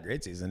it. I had a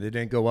great season. It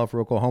didn't go well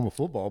for Oklahoma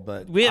football,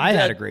 but I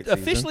had a great season.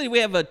 Officially, we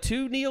have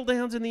 2 kneel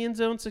downs in the end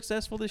zone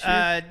successful this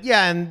year.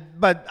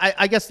 But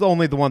I guess the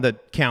one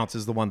that counts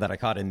is the one that I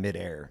caught in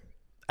midair.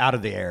 Out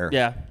of the air,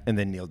 and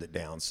then kneeled it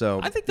down. So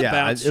I think the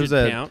bounce should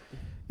count.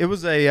 It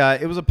was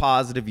a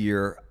positive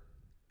year.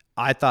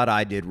 I thought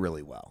I did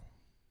really well,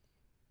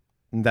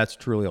 and that's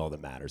truly all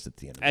that matters at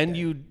the end of the day. And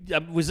you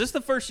was this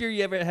the first year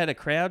you ever had a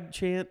crowd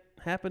chant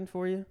happen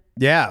for you?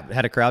 Yeah,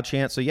 had a crowd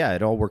chant. So yeah,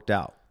 it all worked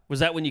out. Was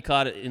that when you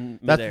caught it in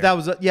midair?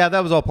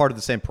 That was all part of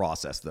the same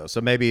process though.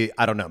 So maybe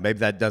I don't know. Maybe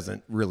that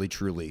doesn't really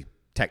truly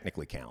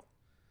technically count.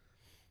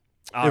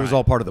 It was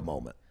all part of the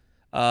moment.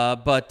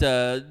 But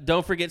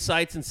don't forget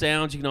Sights and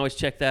Sounds. You can always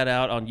check that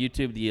out on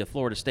YouTube, the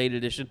Florida State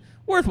edition.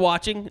 Worth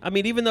watching. I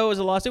mean, even though it was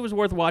a loss, it was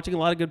worth watching. A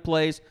lot of good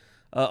plays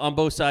on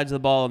both sides of the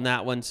ball in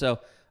that one. So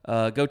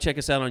go check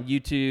us out on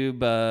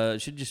YouTube.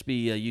 It should just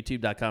be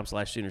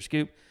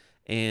youtube.com/SoonerScoop.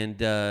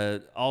 And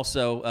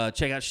also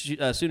check out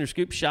Sooner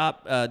Scoop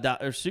Shop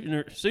or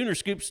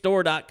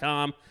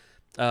SoonerScoopStore.com.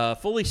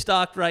 Fully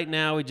stocked right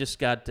now. We just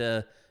got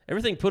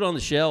everything put on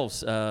the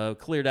shelves,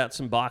 cleared out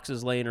some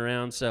boxes laying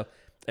around. So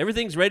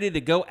everything's ready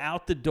to go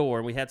out the door,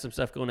 and we had some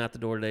stuff going out the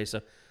door today. So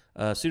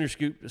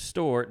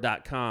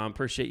SoonerScoopStore.com.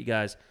 Appreciate you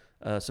guys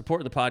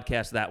supporting the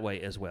podcast that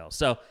way as well.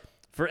 So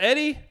for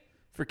Eddie,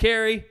 for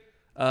Carrie,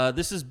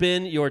 this has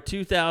been your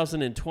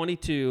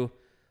 2022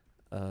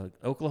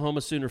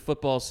 Oklahoma Sooner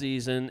football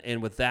season.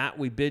 And with that,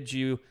 we bid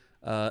you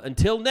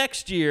until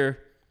next year.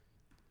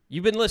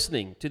 You've been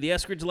listening to the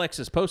Eskridge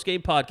Lexus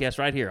postgame podcast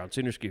right here on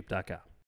SoonerScoop.com.